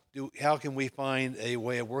 how can we find a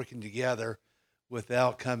way of working together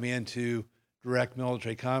without coming into direct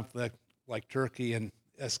military conflict like Turkey and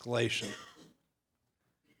escalation?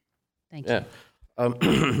 Thank you.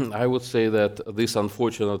 I would say that this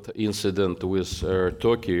unfortunate incident with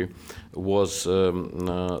Turkey was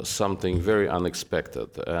something very unexpected.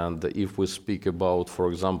 And if we speak about,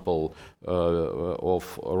 for example,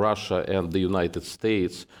 of Russia and the United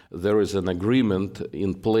States, there is an agreement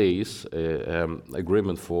in place,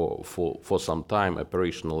 agreement for some time,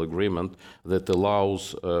 operational agreement, that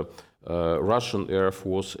allows Russian Air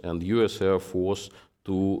Force and U.S. Air Force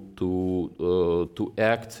to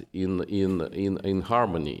act in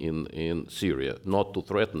harmony in Syria, not to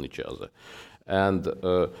threaten each other. And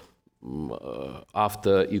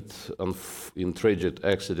after a tragic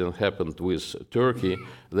accident happened with Turkey,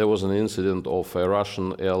 there was an incident of a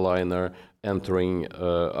Russian airliner entering,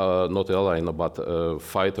 not airliner, but a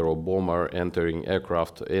fighter or bomber entering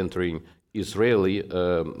entering Israeli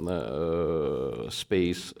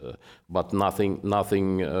space, but nothing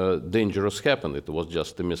dangerous happened. It was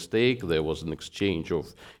just a mistake. There was an exchange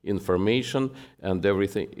of information, and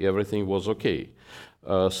everything was okay.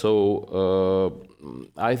 So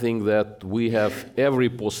I think that we have every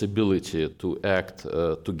possibility to act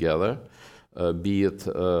together, be it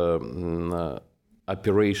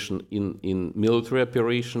operation in military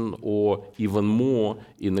operation or even more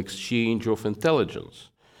in exchange of intelligence.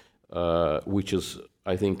 Which is,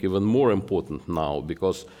 I think, even more important now,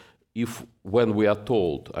 because when we are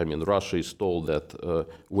told, I mean, Russia is told that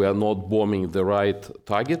we are not bombing the right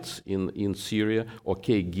targets in Syria,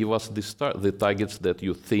 okay, give us the targets that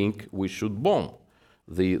you think we should bomb,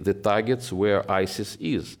 the targets where ISIS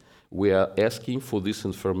is. We are asking for this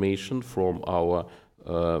information from our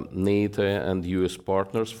NATO and US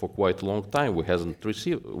partners for quite a long time. We haven't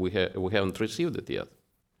received it yet.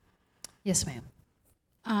 Yes, ma'am.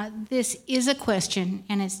 This is a question,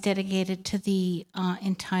 and it's dedicated to the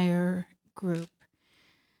entire group.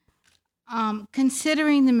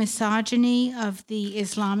 Considering the misogyny of the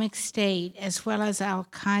Islamic State, as well as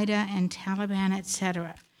Al-Qaeda and Taliban,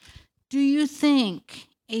 etc., do you think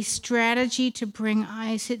a strategy to bring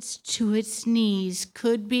ISIS to its knees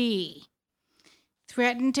could be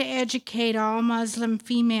threatened to educate all Muslim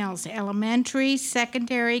females, elementary,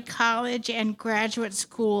 secondary, college, and graduate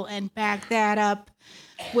school, and back that up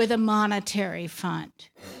with a monetary fund.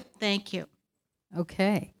 Thank you.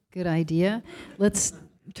 Okay, good idea. Let's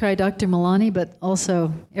try Dr. Milani, but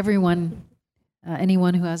also everyone,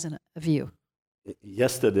 anyone who has a view.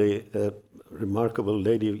 Yesterday, a remarkable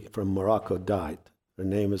lady from Morocco died. Her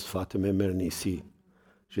name is Fatemeh Mernissi.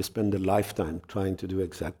 She spent a lifetime trying to do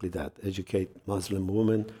exactly that, educate Muslim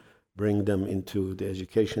women, bring them into the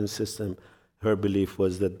education system. Her belief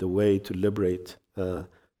was that the way to liberate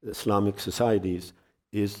Islamic societies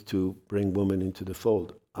is to bring women into the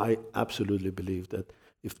fold. I absolutely believe that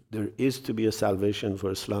if there is to be a salvation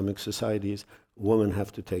for Islamic societies, women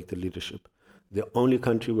have to take the leadership. The only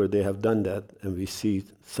country where they have done that, and we see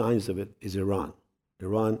signs of it, is Iran.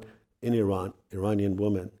 In Iran, Iranian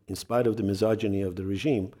women, in spite of the misogyny of the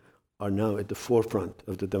regime, are now at the forefront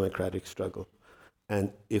of the democratic struggle.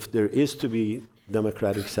 And if there is to be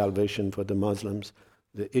democratic salvation for the Muslims,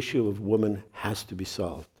 the issue of women has to be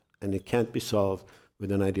solved. And it can't be solved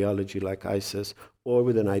with an ideology like ISIS, or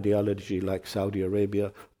with an ideology like Saudi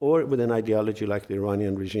Arabia, or with an ideology like the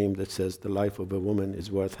Iranian regime that says the life of a woman is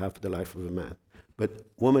worth half the life of a man. But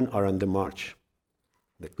women are on the march.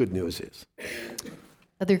 The good news is.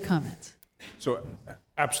 Other comments? So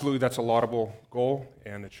absolutely, that's a laudable goal,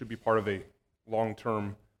 and it should be part of a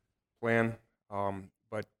long-term plan.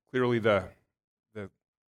 But clearly the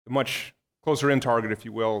much closer in target, if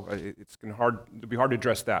you will, it'll be hard to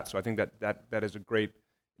address that. So I think that is a great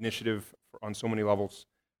initiative on so many levels,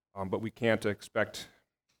 but we can't expect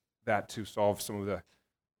that to solve some of the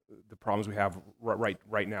problems we have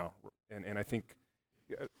right now. And I think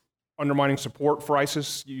undermining support for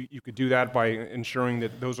ISIS, you could do that by ensuring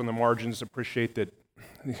that those on the margins appreciate that,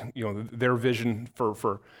 their vision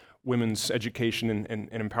for women's education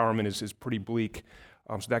and empowerment is pretty bleak.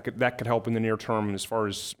 So that could help in the near term as far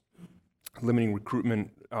as limiting recruitment.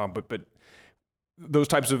 But those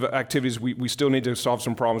types of activities, we still need to solve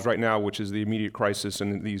some problems right now, which is the immediate crisis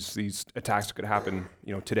and these attacks that could happen,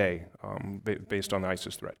 today, based on the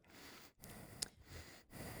ISIS threat.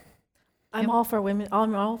 I'm all for women.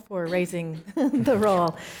 I'm all for raising the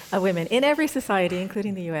role of women in every society,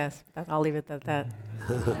 including the U.S. I'll leave it at that.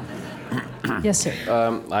 Yes, sir.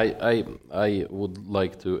 I would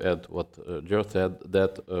like to add what Joe said,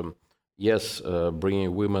 that yes,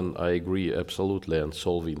 bringing women, I agree absolutely, and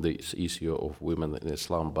solving this issue of women in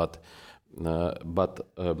Islam. But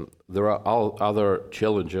there are other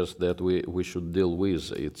challenges that we should deal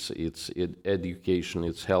with. It's education,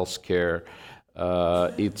 it's healthcare.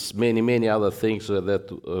 It's many other things that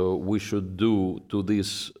we should do to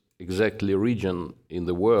this exactly region in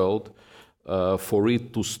the world for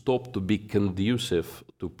it to stop to be conducive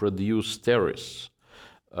to produce terrorists.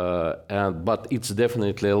 But it's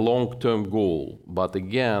definitely a long-term goal. But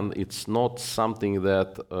again, it's not something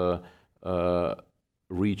that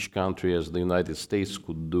rich country as the United States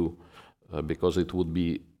could do, because it would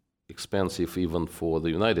be expensive even for the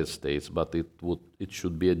United States, but it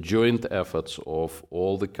should be a joint efforts of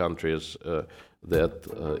all the countries that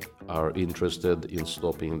are interested in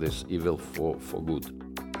stopping this evil for good.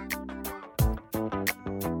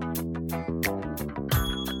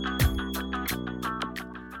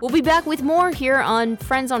 We'll be back with more here on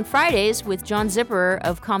Friends on Fridays with John Zipperer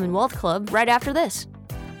of Commonwealth Club right after this.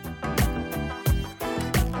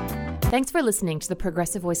 Thanks for listening to the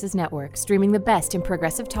Progressive Voices Network, streaming the best in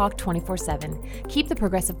progressive talk 24/7. Keep the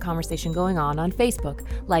progressive conversation going on Facebook.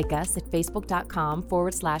 Like us at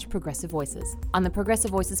facebook.com/Progressive Voices. On the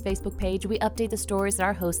Progressive Voices Facebook page, we update the stories that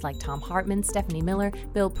our hosts like Tom Hartman, Stephanie Miller,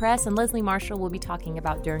 Bill Press, and Leslie Marshall will be talking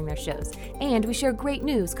about during their shows. And we share great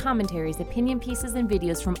news, commentaries, opinion pieces, and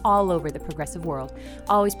videos from all over the progressive world.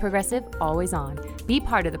 Always progressive, always on. Be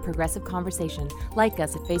part of the progressive conversation. Like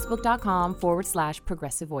us at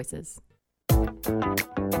facebook.com/Progressive Voices.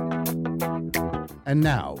 And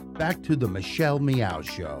now, back to the Michelle Meow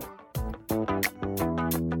Show.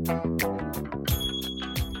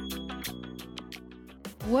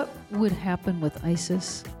 What would happen with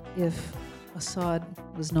ISIS if Assad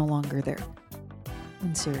was no longer there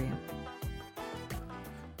in Syria?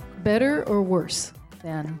 Better or worse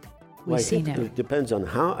than we see now? It depends on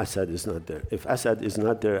how Assad is not there. If Assad is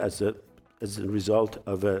not there as a result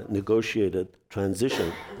of a negotiated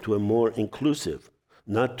transition to a more inclusive,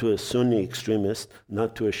 not to a Sunni extremist,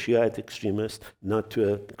 not to a Shiite extremist, not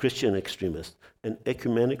to a Christian extremist, an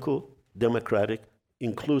ecumenical, democratic,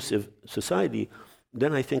 inclusive society,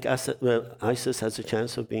 then I think ISIS has a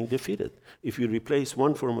chance of being defeated. If you replace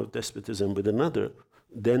one form of despotism with another,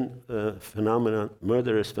 then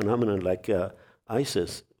murderous phenomenon like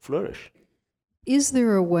ISIS flourish. Is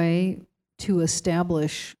there a way to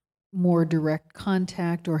establish more direct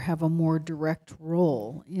contact or have a more direct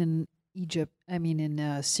role in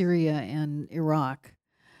Syria and Iraq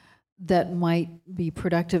that might be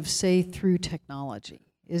productive, say, through technology?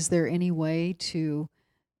 Is there any way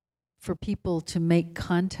for people to make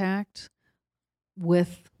contact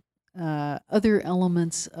with other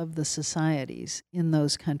elements of the societies in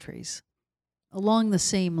those countries along the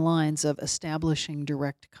same lines of establishing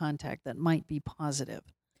direct contact that might be positive?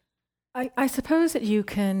 I suppose that you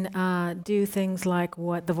can do things like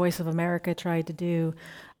what the Voice of America tried to do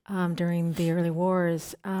during the early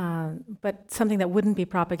wars, but something that wouldn't be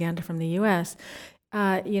propaganda from the U.S.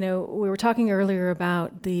 We were talking earlier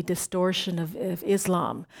about the distortion of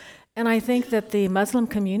Islam. And I think that the Muslim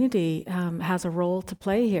community has a role to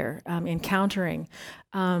play here in countering.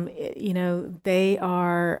 They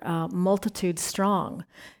are multitude strong,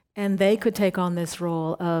 and they could take on this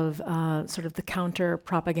role of sort of the counter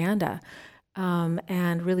propaganda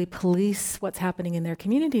and really police what's happening in their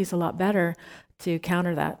communities a lot better to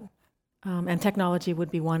counter that. And technology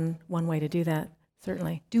would be one way to do that,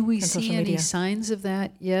 certainly. Do we and see any signs of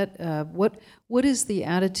that yet? What is the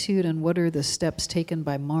attitude and what are the steps taken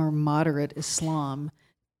by more moderate Islam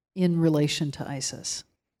in relation to ISIS?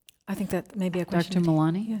 I think that may be a question. Dr.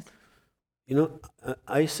 Milani? Yes.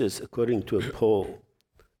 ISIS, according to a poll,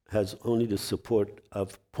 has only the support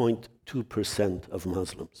of 0.2% of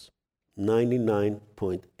Muslims.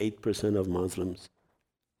 99.8% of Muslims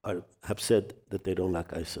have said that they don't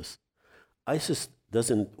like ISIS. ISIS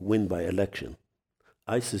doesn't win by election.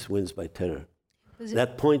 ISIS wins by terror.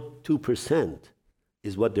 That 0.2%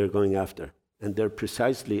 is what they're going after. And they're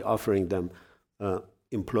precisely offering them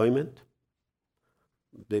employment.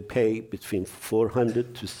 They pay between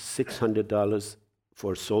 $400 to $600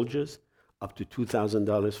 for soldiers, up to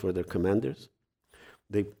 $2,000 for their commanders.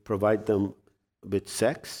 They provide them with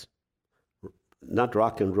sex, not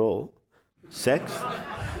rock and roll, sex.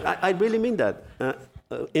 I really mean that.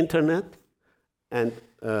 Internet, and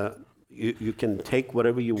you can take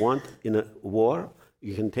whatever you want in a war.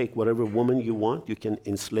 You can take whatever woman you want. You can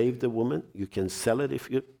enslave the woman. You can sell it if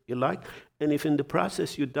you like. And if in the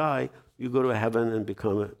process you die, you go to heaven and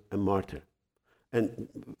become a martyr. And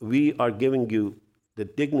we are giving you the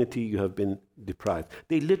dignity you have been deprived.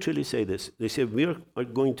 They literally say this. They say, we are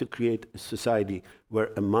going to create a society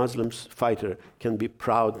where a Muslim fighter can be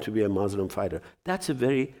proud to be a Muslim fighter. That's a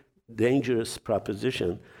very dangerous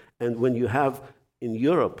proposition. And when you have in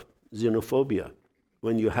Europe xenophobia,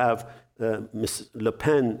 when you have Ms. Le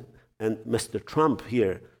Pen and Mr. Trump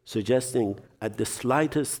here suggesting at the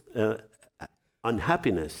slightest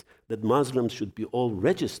unhappiness that Muslims should be all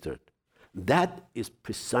registered, that is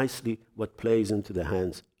precisely what plays into the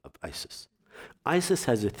hands of ISIS. ISIS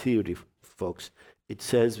has a theory, folks. It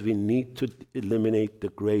says we need to eliminate the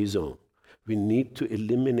gray zone. We need to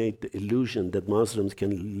eliminate the illusion that Muslims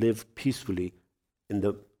can live peacefully in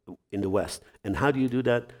the West. And how do you do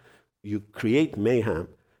that? You create mayhem.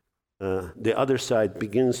 The other side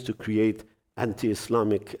begins to create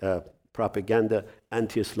anti-Islamic propaganda,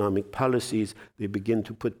 anti-Islamic policies. They begin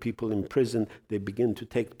to put people in prison. They begin to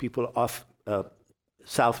take people off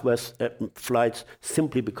Southwest flights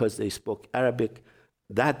simply because they spoke Arabic.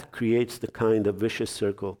 That creates the kind of vicious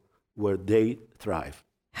circle where they thrive.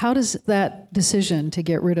 How does that decision to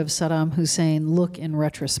get rid of Saddam Hussein look in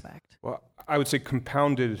retrospect? Well, I would say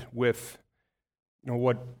compounded with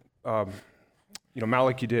what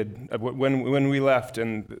Maliki did when we left,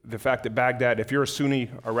 and the fact that Baghdad, if you're a Sunni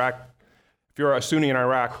in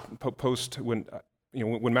Iraq post when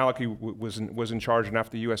Maliki was in charge and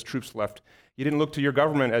after the U.S. troops left, you didn't look to your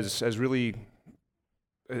government as really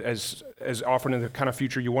as offering the kind of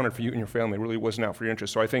future you wanted for you and your family. It really wasn't out for your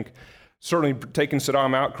interest. So I think certainly taking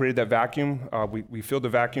Saddam out created that vacuum. We filled the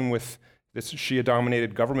vacuum with this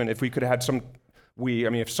Shia-dominated government. If we could have had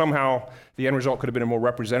if somehow the end result could have been a more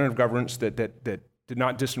representative governance that did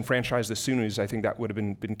not disenfranchise the Sunnis, I think that would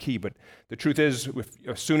have been key. But the truth is, if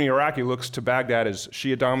a Sunni Iraqi looks to Baghdad as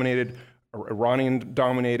Shia-dominated, Iranian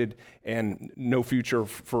dominated, and no future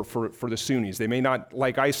for the Sunnis. They may not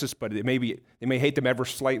like ISIS, but they may hate them ever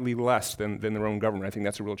slightly less than their own government. I think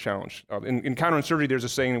that's a real challenge. In counterinsurgency, there's a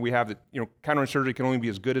saying that we have that counterinsurgency can only be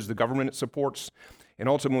as good as the government it supports, and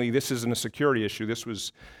ultimately this isn't a security issue. This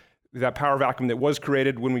was that power vacuum that was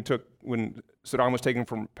created when Saddam was taken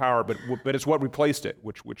from power, but it's what replaced it,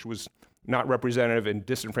 which was not representative and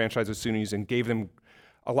disenfranchised the Sunnis and gave them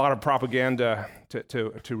a lot of propaganda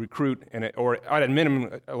to recruit, or at a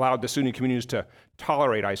minimum allowed the Sunni communities to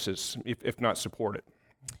tolerate ISIS, if not support it.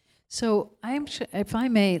 So if I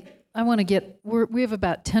may I want to get, we have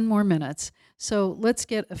about 10 more minutes. So let's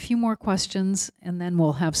get a few more questions and then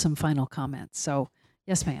we'll have some final comments. So,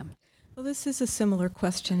 yes, ma'am. Well, this is a similar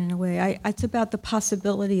question in a way. It's about the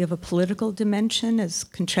possibility of a political dimension as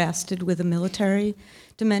contrasted with a military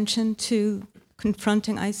dimension to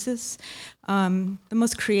confronting ISIS. The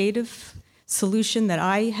most creative solution that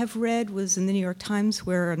I have read was in the New York Times,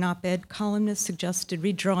 where an op-ed columnist suggested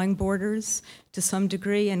redrawing borders to some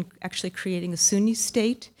degree and actually creating a Sunni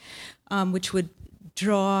state, which would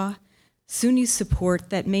draw Sunni support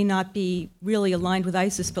that may not be really aligned with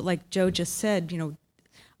ISIS, but like Joe just said,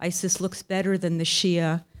 ISIS looks better than the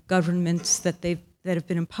Shia governments that have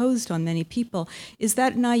been imposed on many people. Is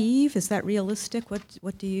that naive? Is that realistic?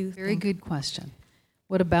 What do you Very good question.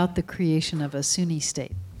 What about the creation of a Sunni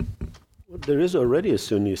state? Well, there is already a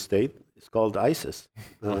Sunni state. It's called ISIS.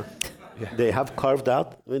 They have carved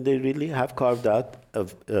out, they really have carved out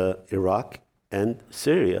of Iraq and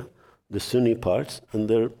Syria, the Sunni parts, and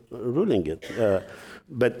they're ruling it.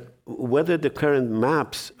 But whether the current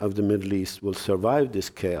maps of the Middle East will survive this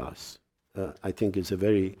chaos, I think is a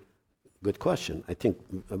very good question. I think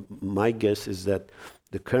my guess is that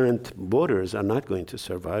the current borders are not going to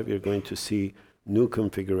survive. You're going to see new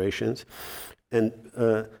configurations. And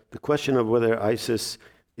the question of whether ISIS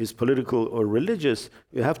is political or religious,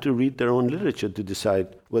 you have to read their own literature to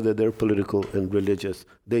decide whether they're political and religious.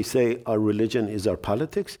 They say our religion is our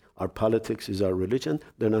politics is our religion.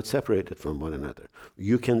 They're not separated from one another.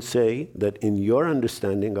 You can say that in your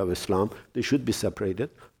understanding of Islam, they should be separated.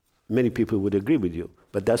 Many people would agree with you,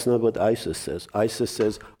 but that's not what ISIS says. ISIS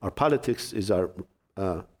says our politics is our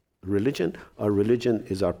religion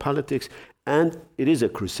is our politics, and it is a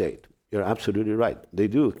crusade. You're absolutely right. They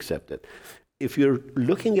do accept it. If you're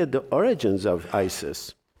looking at the origins of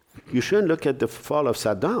ISIS, you shouldn't look at the fall of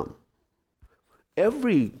Saddam.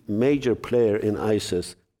 Every major player in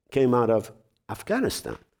ISIS came out of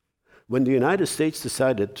Afghanistan. When the United States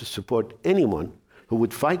decided to support anyone who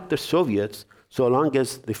would fight the Soviets so long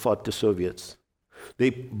as they fought the Soviets, they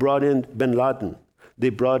brought in bin Laden, they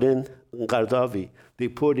brought in Gaddafi, they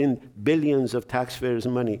poured in billions of taxpayers'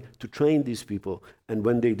 money to train these people. And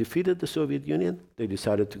when they defeated the Soviet Union, they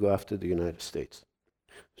decided to go after the United States.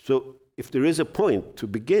 So if there is a point to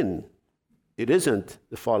begin, it isn't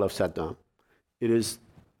the fall of Saddam, it is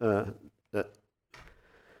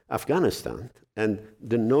Afghanistan. And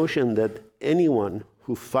the notion that anyone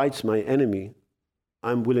who fights my enemy,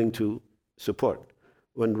 I'm willing to support.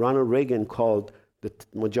 When Ronald Reagan called the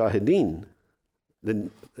Mujahideen,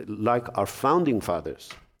 like our founding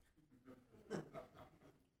fathers,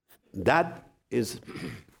 that is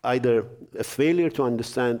either a failure to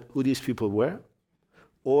understand who these people were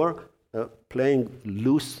or playing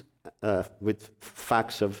loose with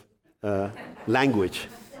facts of language.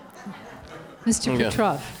 Mr.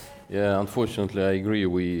 Petrov. Yeah, unfortunately, I agree.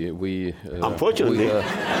 Unfortunately?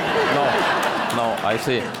 No, I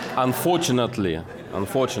say unfortunately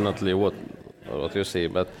what you say,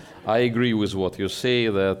 but I agree with what you say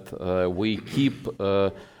that we keep,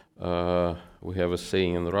 we have a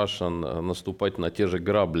saying in Russian, наступать на те же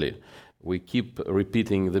грабли. We keep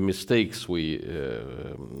repeating the mistakes,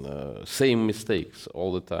 same mistakes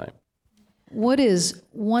all the time. What is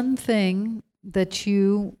one thing that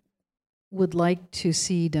you would like to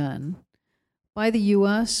see done by the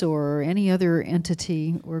U.S. or any other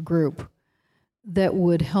entity or group that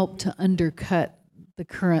would help to undercut the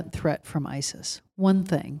current threat from ISIS? One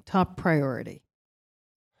thing, top priority.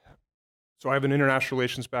 So I have an international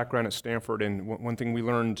relations background at Stanford, and one thing we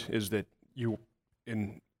learned is that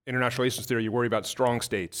in international relations theory, you worry about strong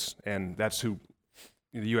states, and that's who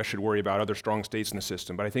the U.S. should worry about, other strong states in the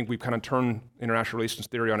system. But I think we've kind of turned international relations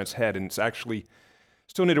theory on its head, and it's actually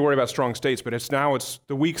still need to worry about strong states, but it's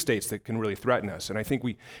the weak states that can really threaten us. And I think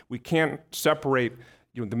we can't separate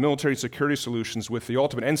the military security solutions with the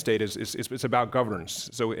ultimate end state. It's about governance.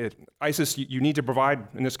 So ISIS, you need to provide,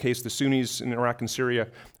 in this case, the Sunnis in Iraq and Syria,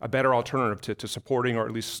 a better alternative to supporting or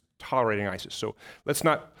at least tolerating ISIS. So let's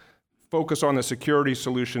not focus on the security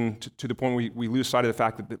solution to the point we lose sight of the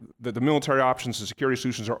fact that the military options and security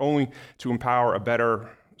solutions are only to empower a better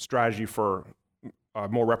strategy for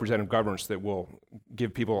more representative governance that will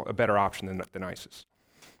give people a better option than ISIS.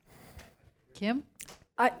 Kim?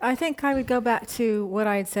 I think I would go back to what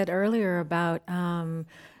I had said earlier about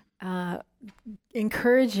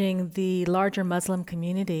encouraging the larger Muslim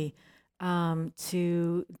community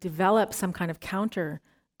to develop some kind of counter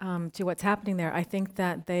to what's happening there. I think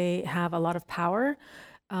that they have a lot of power.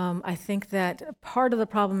 I think that part of the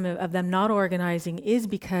problem of them not organizing is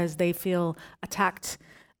because they feel attacked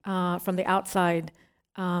from the outside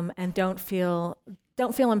and don't feel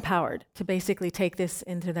don't feel empowered to basically take this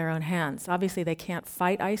into their own hands. Obviously, they can't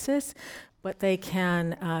fight ISIS, but they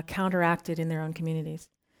can counteract it in their own communities.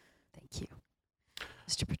 Thank you.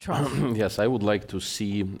 Mr. Petrov. Yes, I would like to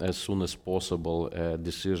see as soon as possible a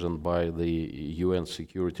decision by the UN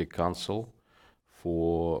Security Council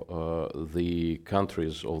for the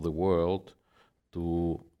countries of the world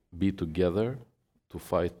to be together to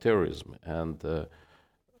fight terrorism, and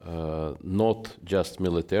not just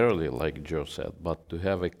militarily, like Joe said, but to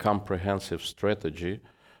have a comprehensive strategy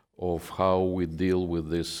of how we deal with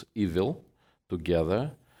this evil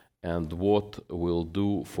together and what we'll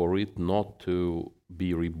do for it not to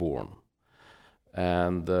be reborn.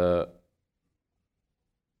 And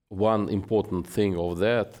one important thing of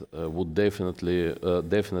that would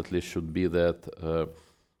definitely should be that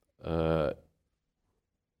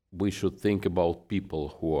we should think about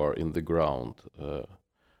people who are in the ground,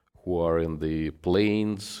 who are in the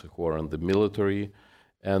planes, who are in the military,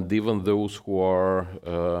 and even those who are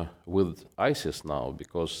with ISIS now,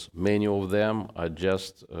 because many of them are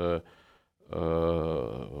just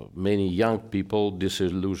many young people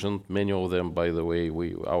disillusioned. Many of them, by the way,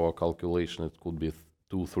 our calculation, it could be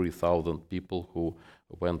 2,000-3,000 people who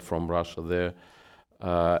went from Russia there.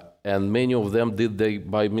 And many of them did they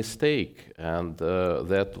by mistake, and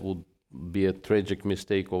that would be a tragic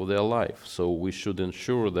mistake of their life. So we should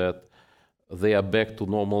ensure that they are back to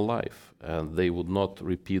normal life and they would not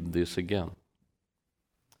repeat this again.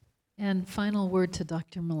 And final word to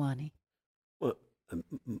Dr. Milani. Well,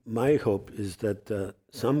 my hope is that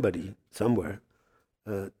somebody, somewhere,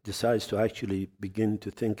 decides to actually begin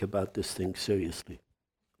to think about this thing seriously.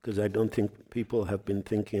 Because I don't think people have been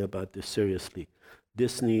thinking about this seriously.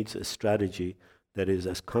 This needs a strategy that is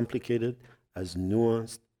as complicated, as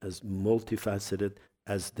nuanced, as multifaceted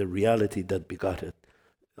as the reality that begot it.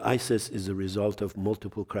 ISIS is a result of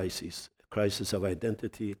multiple crises: crisis of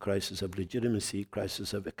identity, crisis of legitimacy,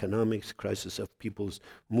 crisis of economics, crisis of people's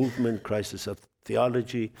movement, crisis of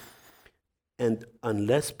theology. And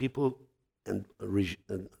unless people and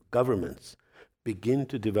governments begin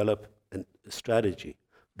to develop a strategy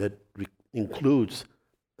that includes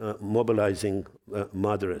mobilizing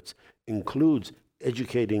moderates, includes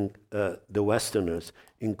educating the Westerners,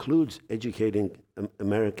 includes educating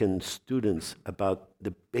American students about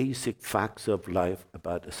the basic facts of life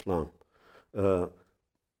about Islam,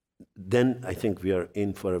 then I think we are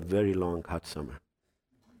in for a very long, hot summer.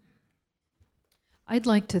 I'd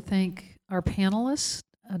like to thank our panelists,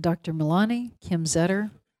 Dr. Milani, Kim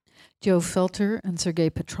Zetter, Joe Felter, and Sergei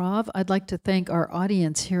Petrov. I'd like to thank our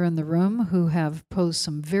audience here in the room who have posed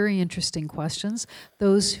some very interesting questions,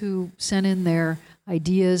 those who sent in their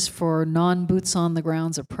ideas for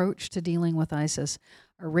non-boots-on-the-grounds approach to dealing with ISIS,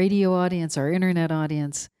 our radio audience, our internet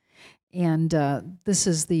audience, and this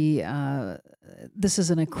is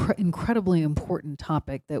an incredibly important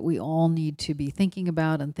topic that we all need to be thinking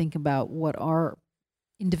about and think about what our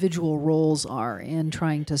individual roles are in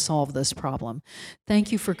trying to solve this problem.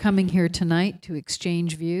 Thank you for coming here tonight to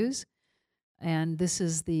exchange views. And this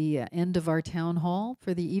is the end of our town hall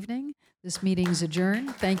for the evening. This meeting's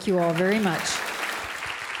adjourned. Thank you all very much.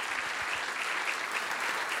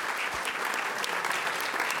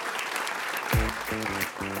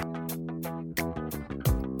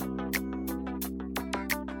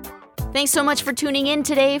 Thanks so much for tuning in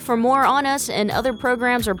today. For more on us and other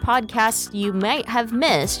programs or podcasts you might have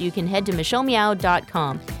missed, you can head to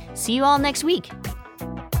michellemeow.com. See you all next week.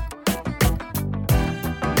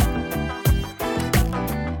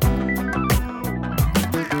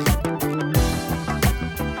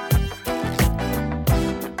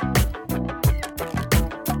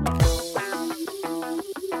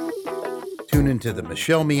 Tune into the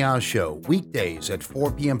Michelle Meow Show weekdays at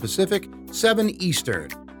 4 p.m. Pacific, 7 Eastern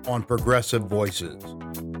on Progressive Voices.